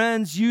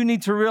 Friends, you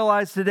need to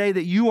realize today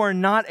that you are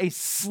not a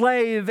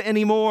slave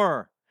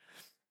anymore.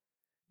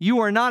 You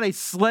are not a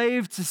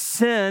slave to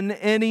sin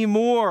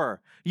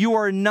anymore. You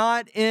are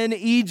not in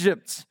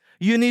Egypt.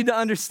 You need to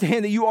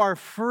understand that you are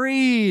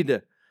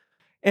freed.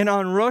 And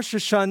on Rosh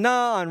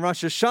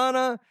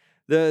Hashanah,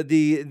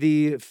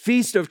 the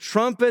Feast of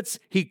Trumpets,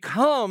 he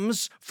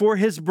comes for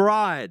his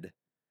bride.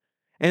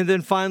 And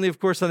then finally, of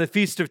course, on the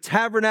Feast of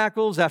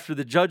Tabernacles, after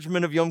the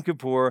judgment of Yom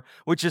Kippur,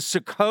 which is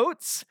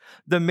Sukkot,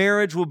 the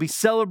marriage will be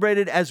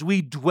celebrated as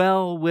we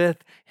dwell with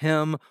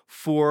him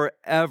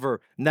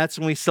forever. And that's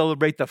when we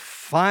celebrate the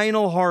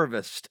final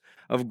harvest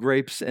of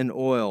grapes and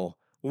oil.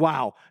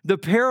 Wow, the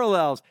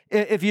parallels.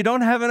 If you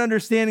don't have an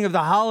understanding of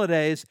the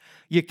holidays,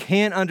 you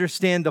can't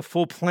understand the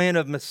full plan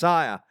of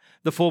Messiah,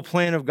 the full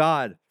plan of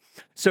God.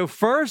 So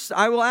first,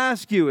 I will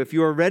ask you, if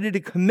you are ready to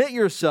commit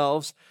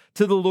yourselves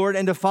to the Lord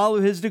and to follow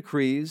his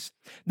decrees,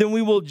 then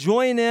we will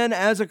join in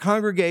as a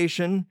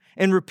congregation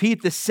and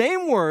repeat the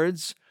same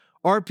words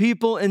our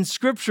people in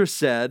Scripture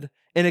said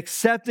in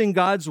accepting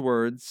God's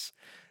words.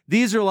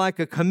 These are like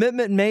a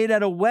commitment made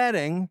at a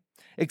wedding,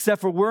 except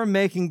for we're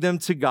making them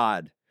to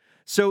God.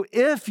 So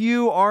if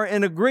you are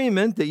in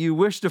agreement that you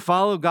wish to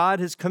follow God,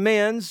 his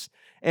commands,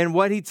 and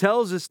what he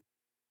tells us,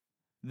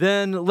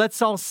 then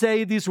let's all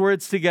say these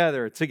words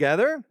together.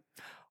 Together?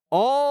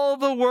 All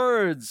the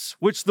words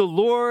which the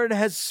Lord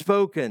has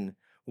spoken,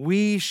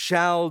 we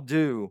shall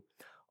do.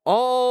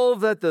 All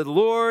that the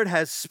Lord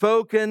has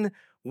spoken,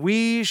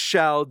 we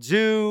shall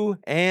do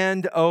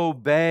and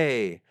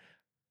obey.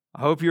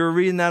 I hope you were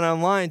reading that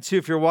online too,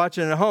 if you're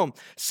watching at home.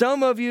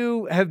 Some of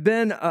you have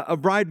been a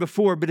bride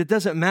before, but it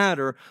doesn't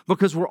matter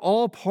because we're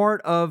all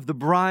part of the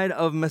bride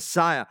of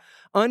Messiah.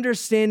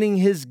 Understanding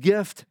his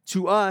gift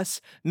to us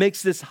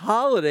makes this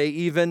holiday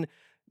even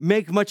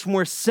make much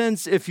more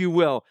sense, if you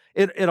will.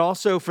 It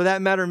also, for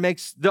that matter,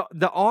 makes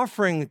the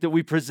offering that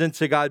we present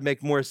to God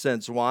make more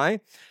sense. Why?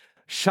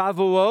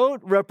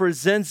 Shavuot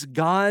represents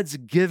God's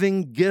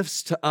giving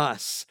gifts to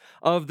us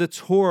of the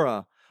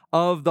Torah,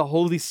 of the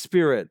Holy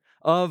Spirit,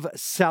 of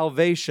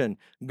salvation.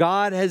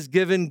 God has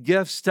given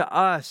gifts to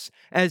us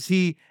as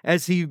he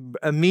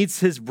meets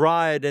his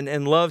bride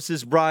and loves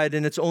his bride,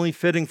 and it's only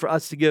fitting for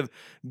us to give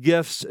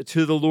gifts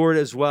to the Lord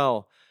as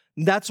well.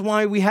 That's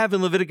why we have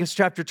in Leviticus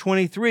chapter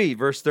 23,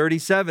 verse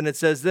 37, it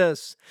says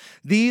this: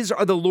 "These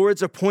are the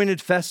Lord's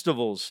appointed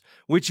festivals,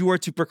 which you are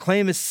to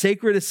proclaim as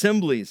sacred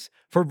assemblies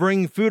for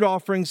bringing food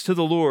offerings to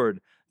the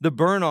Lord, the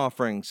burnt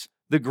offerings,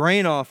 the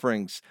grain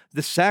offerings,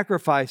 the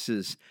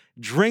sacrifices,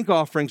 drink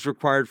offerings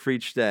required for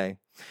each day.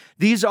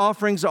 These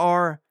offerings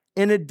are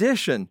in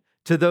addition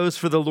to those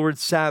for the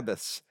Lord's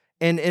Sabbaths,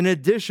 and in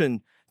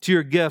addition to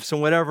your gifts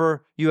and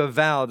whatever you have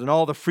vowed, and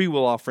all the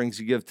freewill offerings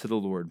you give to the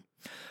Lord."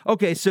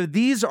 Okay, so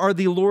these are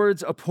the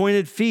Lord's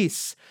appointed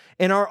feasts,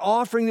 and our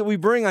offering that we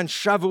bring on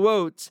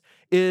Shavuot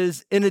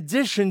is in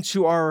addition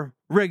to our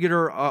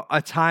regular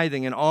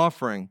tithing and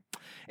offering.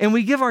 And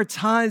we give our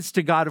tithes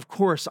to God, of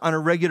course, on a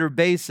regular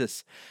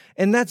basis.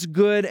 And that's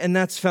good and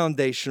that's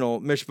foundational,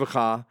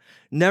 mishpacha.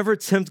 Never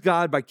tempt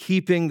God by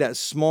keeping that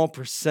small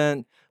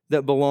percent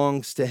that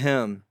belongs to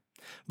him.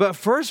 But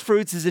first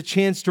fruits is a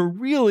chance to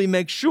really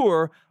make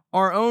sure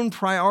our own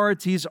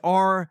priorities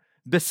are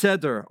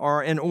beseder,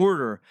 are in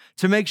order,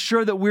 to make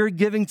sure that we're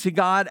giving to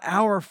God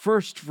our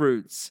first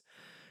fruits.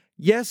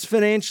 Yes,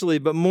 financially,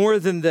 but more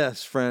than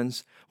this,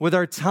 friends, with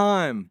our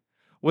time,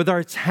 with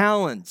our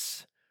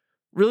talents,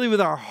 really with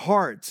our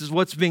hearts is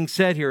what's being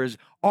said here is,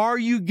 are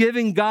you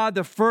giving God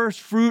the first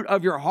fruit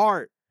of your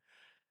heart?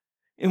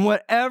 In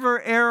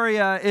whatever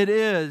area it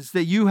is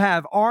that you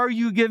have, are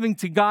you giving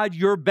to God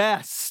your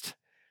best?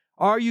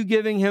 Are you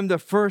giving him the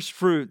first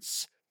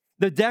fruits?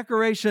 The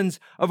decorations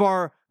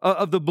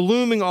of the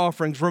blooming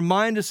offerings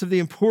remind us of the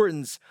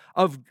importance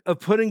of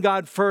putting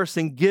God first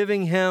and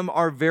giving him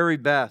our very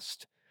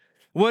best.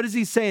 What does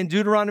he say in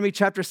Deuteronomy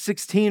chapter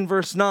 16,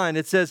 verse 9?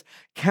 It says,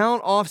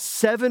 "Count off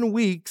 7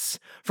 weeks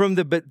from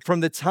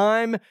the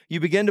time you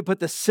begin to put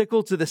the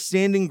sickle to the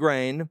standing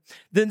grain,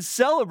 then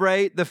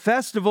celebrate the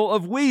festival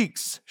of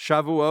weeks,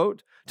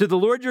 Shavuot, to the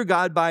Lord your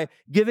God by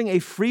giving a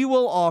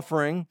freewill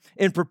offering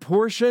in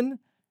proportion,"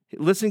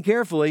 listen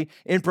carefully,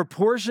 "in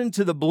proportion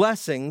to the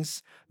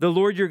blessings the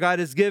Lord your God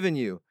has given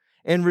you.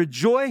 And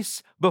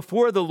rejoice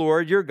before the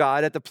Lord your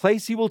God at the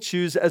place he will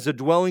choose as a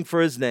dwelling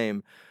for his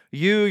name.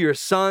 You, your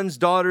sons,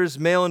 daughters,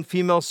 male and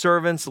female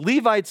servants,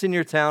 Levites in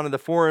your town, and the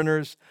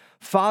foreigners,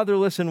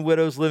 fatherless and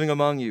widows living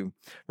among you.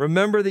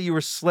 Remember that you were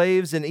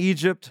slaves in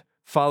Egypt.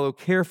 Follow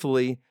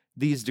carefully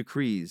these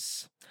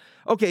decrees."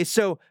 Okay,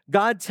 so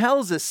God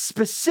tells us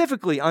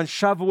specifically on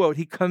Shavuot,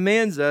 he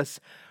commands us,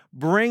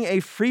 bring a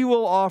free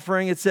will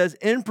offering, it says,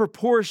 in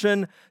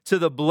proportion to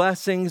the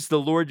blessings the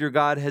Lord your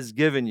God has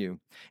given you,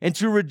 and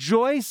to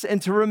rejoice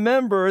and to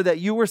remember that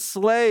you were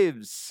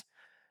slaves.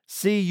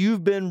 See,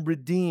 you've been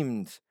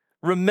redeemed.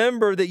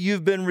 Remember that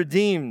you've been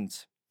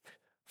redeemed.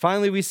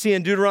 Finally, we see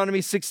in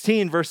Deuteronomy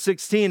 16, verse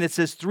 16, it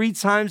says, 3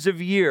 times a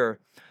year,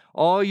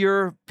 all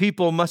your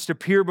people must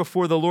appear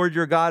before the Lord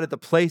your God at the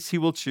place he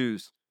will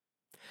choose.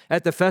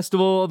 At the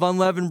festival of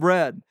unleavened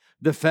bread,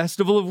 the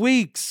festival of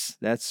weeks,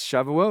 that's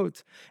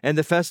Shavuot, and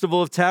the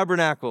festival of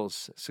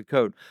tabernacles,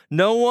 Sukkot.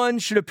 No one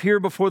should appear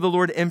before the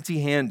Lord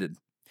empty-handed.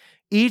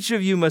 Each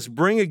of you must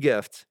bring a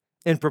gift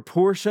in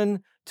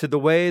proportion to the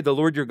way the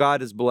Lord your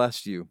God has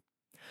blessed you.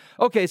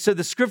 Okay, so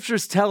the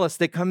scriptures tell us,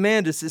 they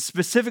command us,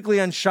 specifically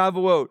on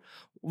Shavuot,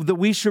 that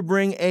we should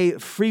bring a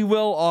free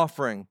will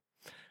offering.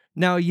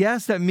 Now,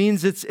 yes, that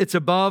means it's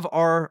above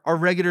our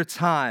regular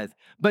tithe,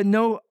 but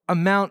no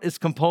amount is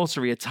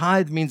compulsory. A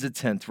tithe means a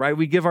tenth, right?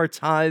 We give our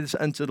tithes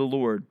unto the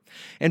Lord.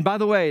 And by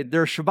the way,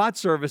 there are Shabbat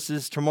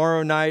services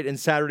tomorrow night and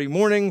Saturday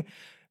morning.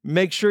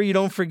 Make sure you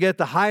don't forget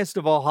the highest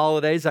of all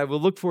holidays. I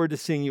will look forward to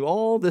seeing you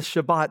all this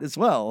Shabbat as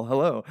well.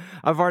 Hello.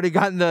 I've already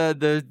gotten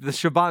the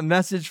Shabbat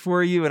message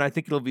for you, and I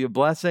think it'll be a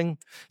blessing.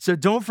 So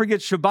don't forget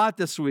Shabbat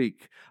this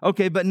week.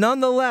 Okay, but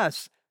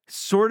nonetheless,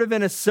 sort of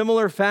in a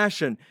similar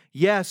fashion,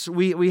 yes,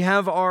 we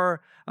have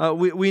our,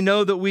 we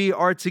know that we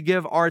are to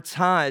give our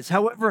tithes.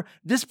 However,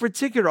 this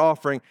particular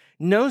offering,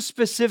 no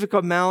specific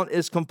amount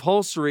is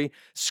compulsory.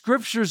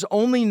 Scriptures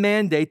only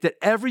mandate that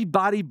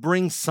everybody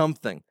bring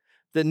something,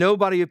 that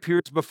nobody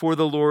appears before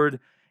the Lord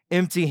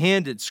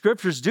empty-handed.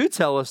 Scriptures do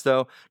tell us,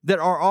 though, that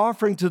our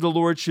offering to the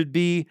Lord should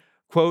be,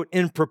 quote,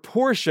 in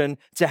proportion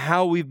to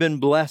how we've been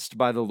blessed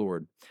by the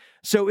Lord.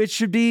 So it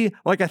should be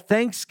like a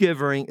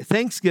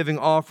Thanksgiving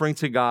offering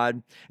to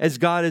God, as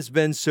God has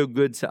been so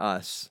good to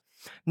us.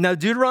 Now,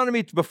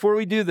 before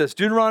we do this,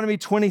 Deuteronomy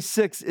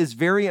 26 is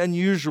very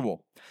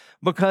unusual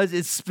because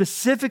it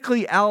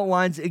specifically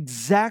outlines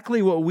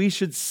exactly what we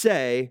should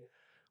say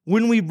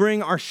when we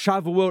bring our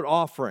Shavuot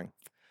offering.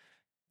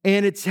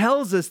 And it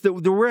tells us that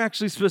we're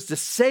actually supposed to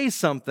say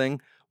something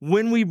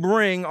when we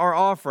bring our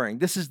offering.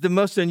 This is the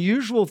most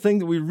unusual thing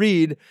that we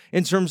read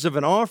in terms of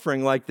an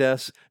offering like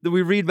this that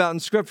we read about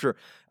in Scripture.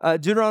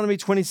 Deuteronomy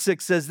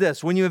 26 says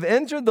this: when you have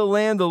entered the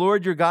land the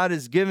Lord your God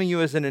is giving you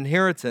as an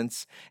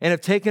inheritance and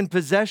have taken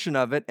possession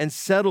of it and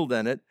settled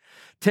in it,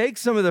 take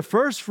some of the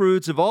first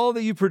fruits of all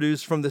that you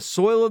produce from the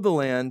soil of the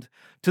land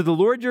to the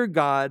Lord your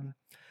God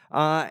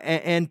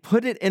and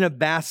put it in a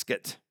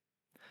basket.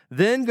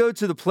 Then go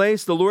to the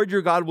place the Lord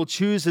your God will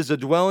choose as a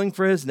dwelling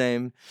for his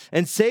name,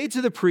 and say to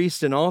the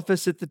priest in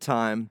office at the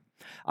time,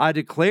 I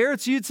declare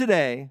to you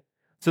today,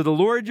 to the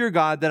Lord your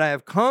God, that I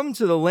have come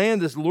to the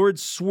land this Lord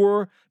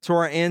swore to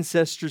our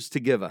ancestors to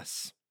give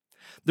us.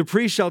 The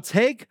priest shall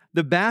take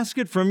the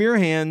basket from your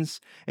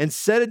hands and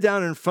set it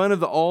down in front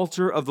of the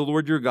altar of the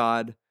Lord your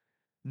God.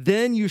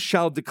 Then you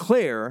shall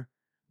declare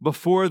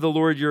before the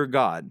Lord your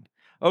God.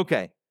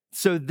 Okay.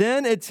 So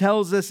then it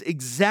tells us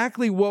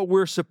exactly what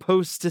we're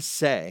supposed to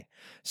say.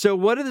 So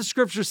what do the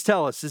scriptures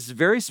tell us? This is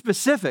very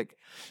specific.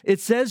 It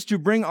says to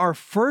bring our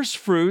first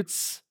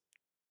fruits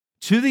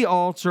to the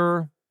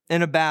altar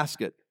in a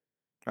basket,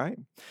 right?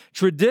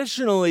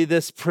 Traditionally,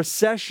 this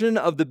procession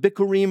of the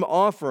Bikurim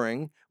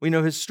offering, we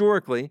know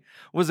historically,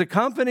 was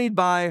accompanied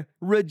by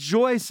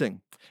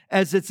rejoicing,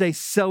 as it's a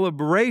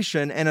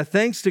celebration and a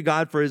thanks to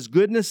God for his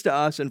goodness to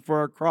us and for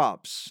our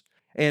crops.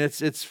 And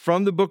it's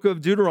from the book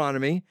of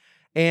Deuteronomy.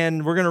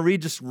 And we're going to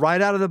read just right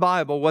out of the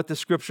Bible what the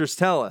scriptures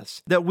tell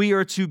us, that we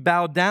are to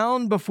bow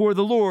down before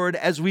the Lord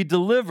as we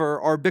deliver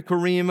our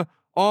Bikurim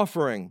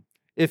offering,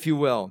 if you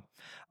will.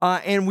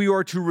 And we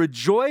are to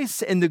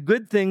rejoice in the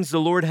good things the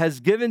Lord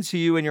has given to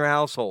you in your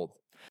household.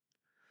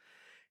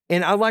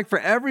 And I'd like for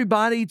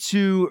everybody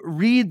to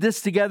read this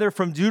together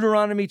from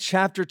Deuteronomy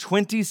chapter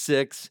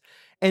 26.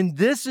 And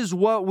this is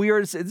what we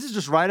are to say. This is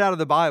just right out of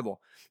the Bible.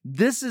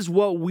 This is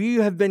what we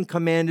have been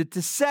commanded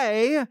to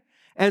say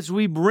as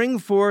we bring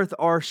forth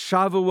our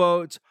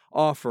Shavuot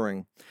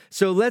offering.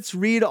 So let's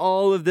read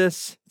all of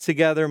this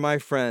together, my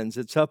friends.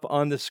 It's up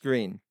on the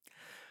screen.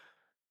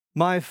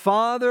 My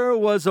father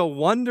was a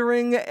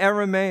wandering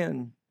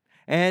Aramean,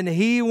 and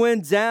he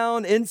went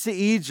down into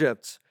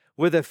Egypt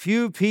with a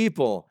few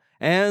people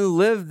and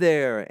lived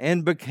there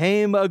and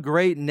became a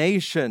great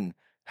nation,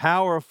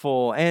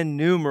 powerful and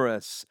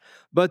numerous.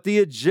 But the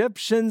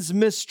Egyptians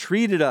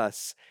mistreated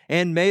us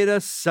and made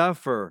us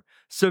suffer,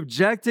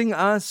 subjecting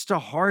us to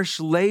harsh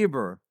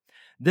labor.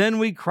 Then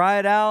we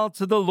cried out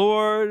to the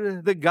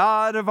Lord, the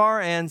God of our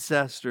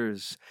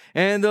ancestors,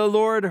 and the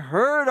Lord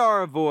heard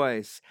our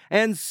voice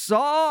and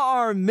saw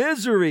our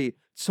misery,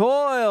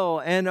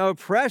 toil, and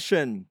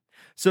oppression.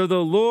 So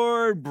the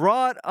Lord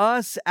brought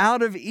us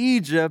out of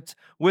Egypt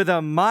with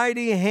a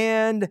mighty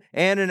hand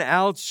and an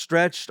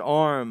outstretched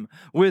arm,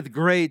 with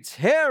great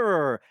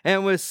terror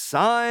and with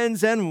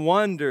signs and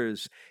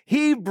wonders.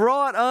 He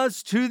brought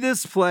us to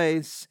this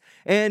place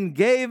and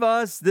gave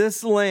us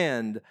this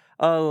land,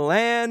 a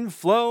land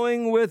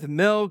flowing with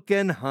milk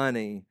and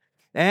honey.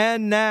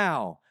 And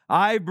now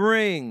I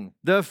bring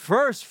the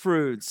first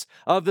fruits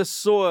of the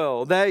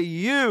soil that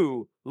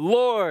you,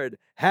 Lord,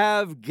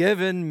 have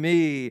given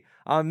me.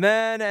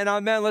 Amen and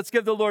amen. Let's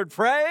give the Lord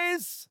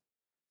praise.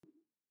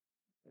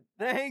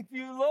 Thank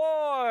you,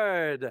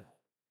 Lord.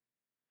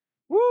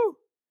 Woo!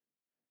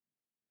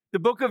 The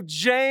book of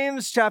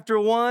James, chapter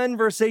 1,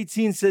 verse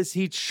 18 says,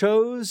 He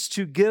chose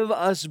to give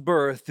us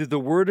birth through the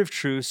word of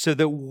truth so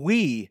that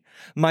we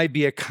might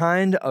be a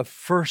kind of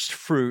first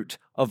fruit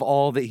of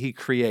all that He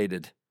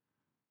created.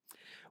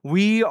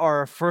 We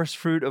are a first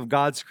fruit of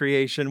God's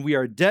creation. We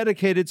are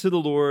dedicated to the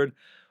Lord.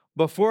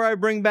 Before I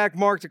bring back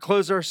Mark to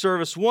close our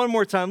service one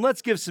more time,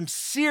 let's give some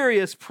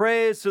serious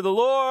praise to the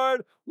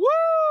Lord.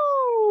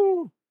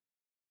 Woo!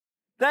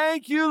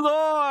 Thank you,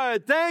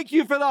 Lord. Thank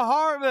you for the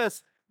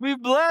harvest. We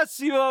bless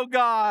you, oh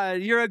God.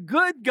 You're a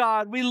good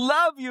God. We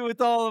love you with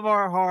all of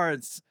our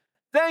hearts.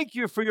 Thank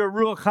you for your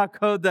Ruach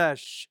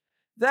HaKodesh.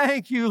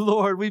 Thank you,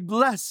 Lord. We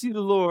bless you,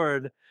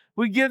 Lord.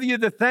 We give you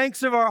the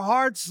thanks of our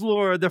hearts,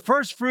 Lord, the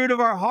first fruit of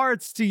our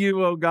hearts to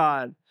you, oh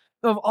God.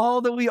 Of all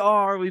that we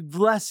are, we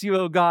bless you,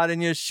 oh God,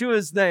 in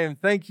Yeshua's name.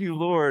 Thank you,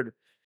 Lord.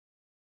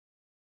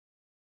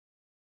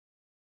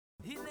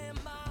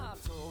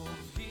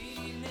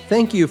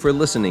 Thank you for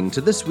listening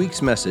to this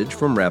week's message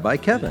from Rabbi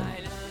Kevin.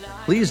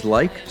 Please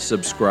like,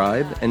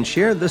 subscribe, and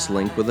share this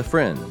link with a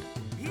friend.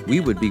 We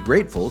would be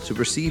grateful to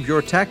receive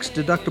your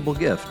tax-deductible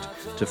gift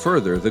to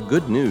further the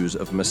good news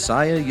of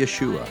Messiah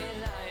Yeshua.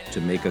 To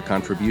make a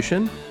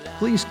contribution,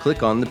 please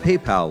click on the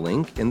PayPal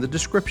link in the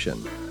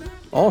description.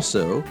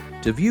 Also,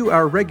 to view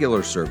our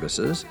regular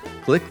services,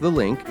 click the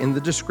link in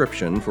the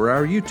description for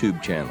our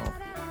YouTube channel.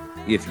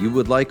 If you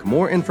would like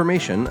more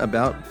information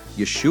about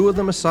Yeshua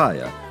the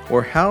Messiah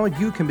or how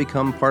you can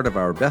become part of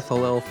our Beth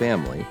Hallel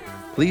family,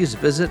 please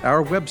visit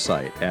our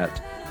website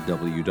at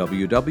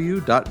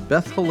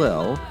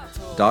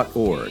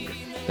www.bethhallel.org.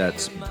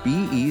 That's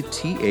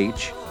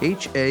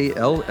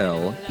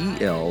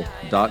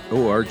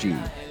BETHHALLEL.org.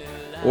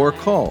 Or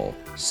call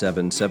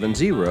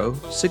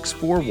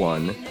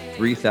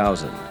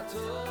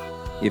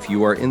 770-641-3000. If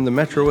you are in the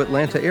metro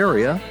Atlanta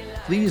area,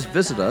 please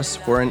visit us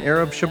for an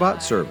Arab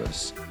Shabbat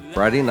service,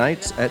 Friday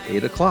nights at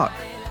 8 o'clock,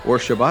 or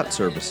Shabbat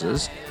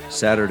services,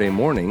 Saturday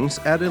mornings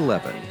at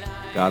 11.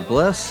 God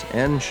bless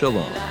and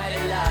shalom.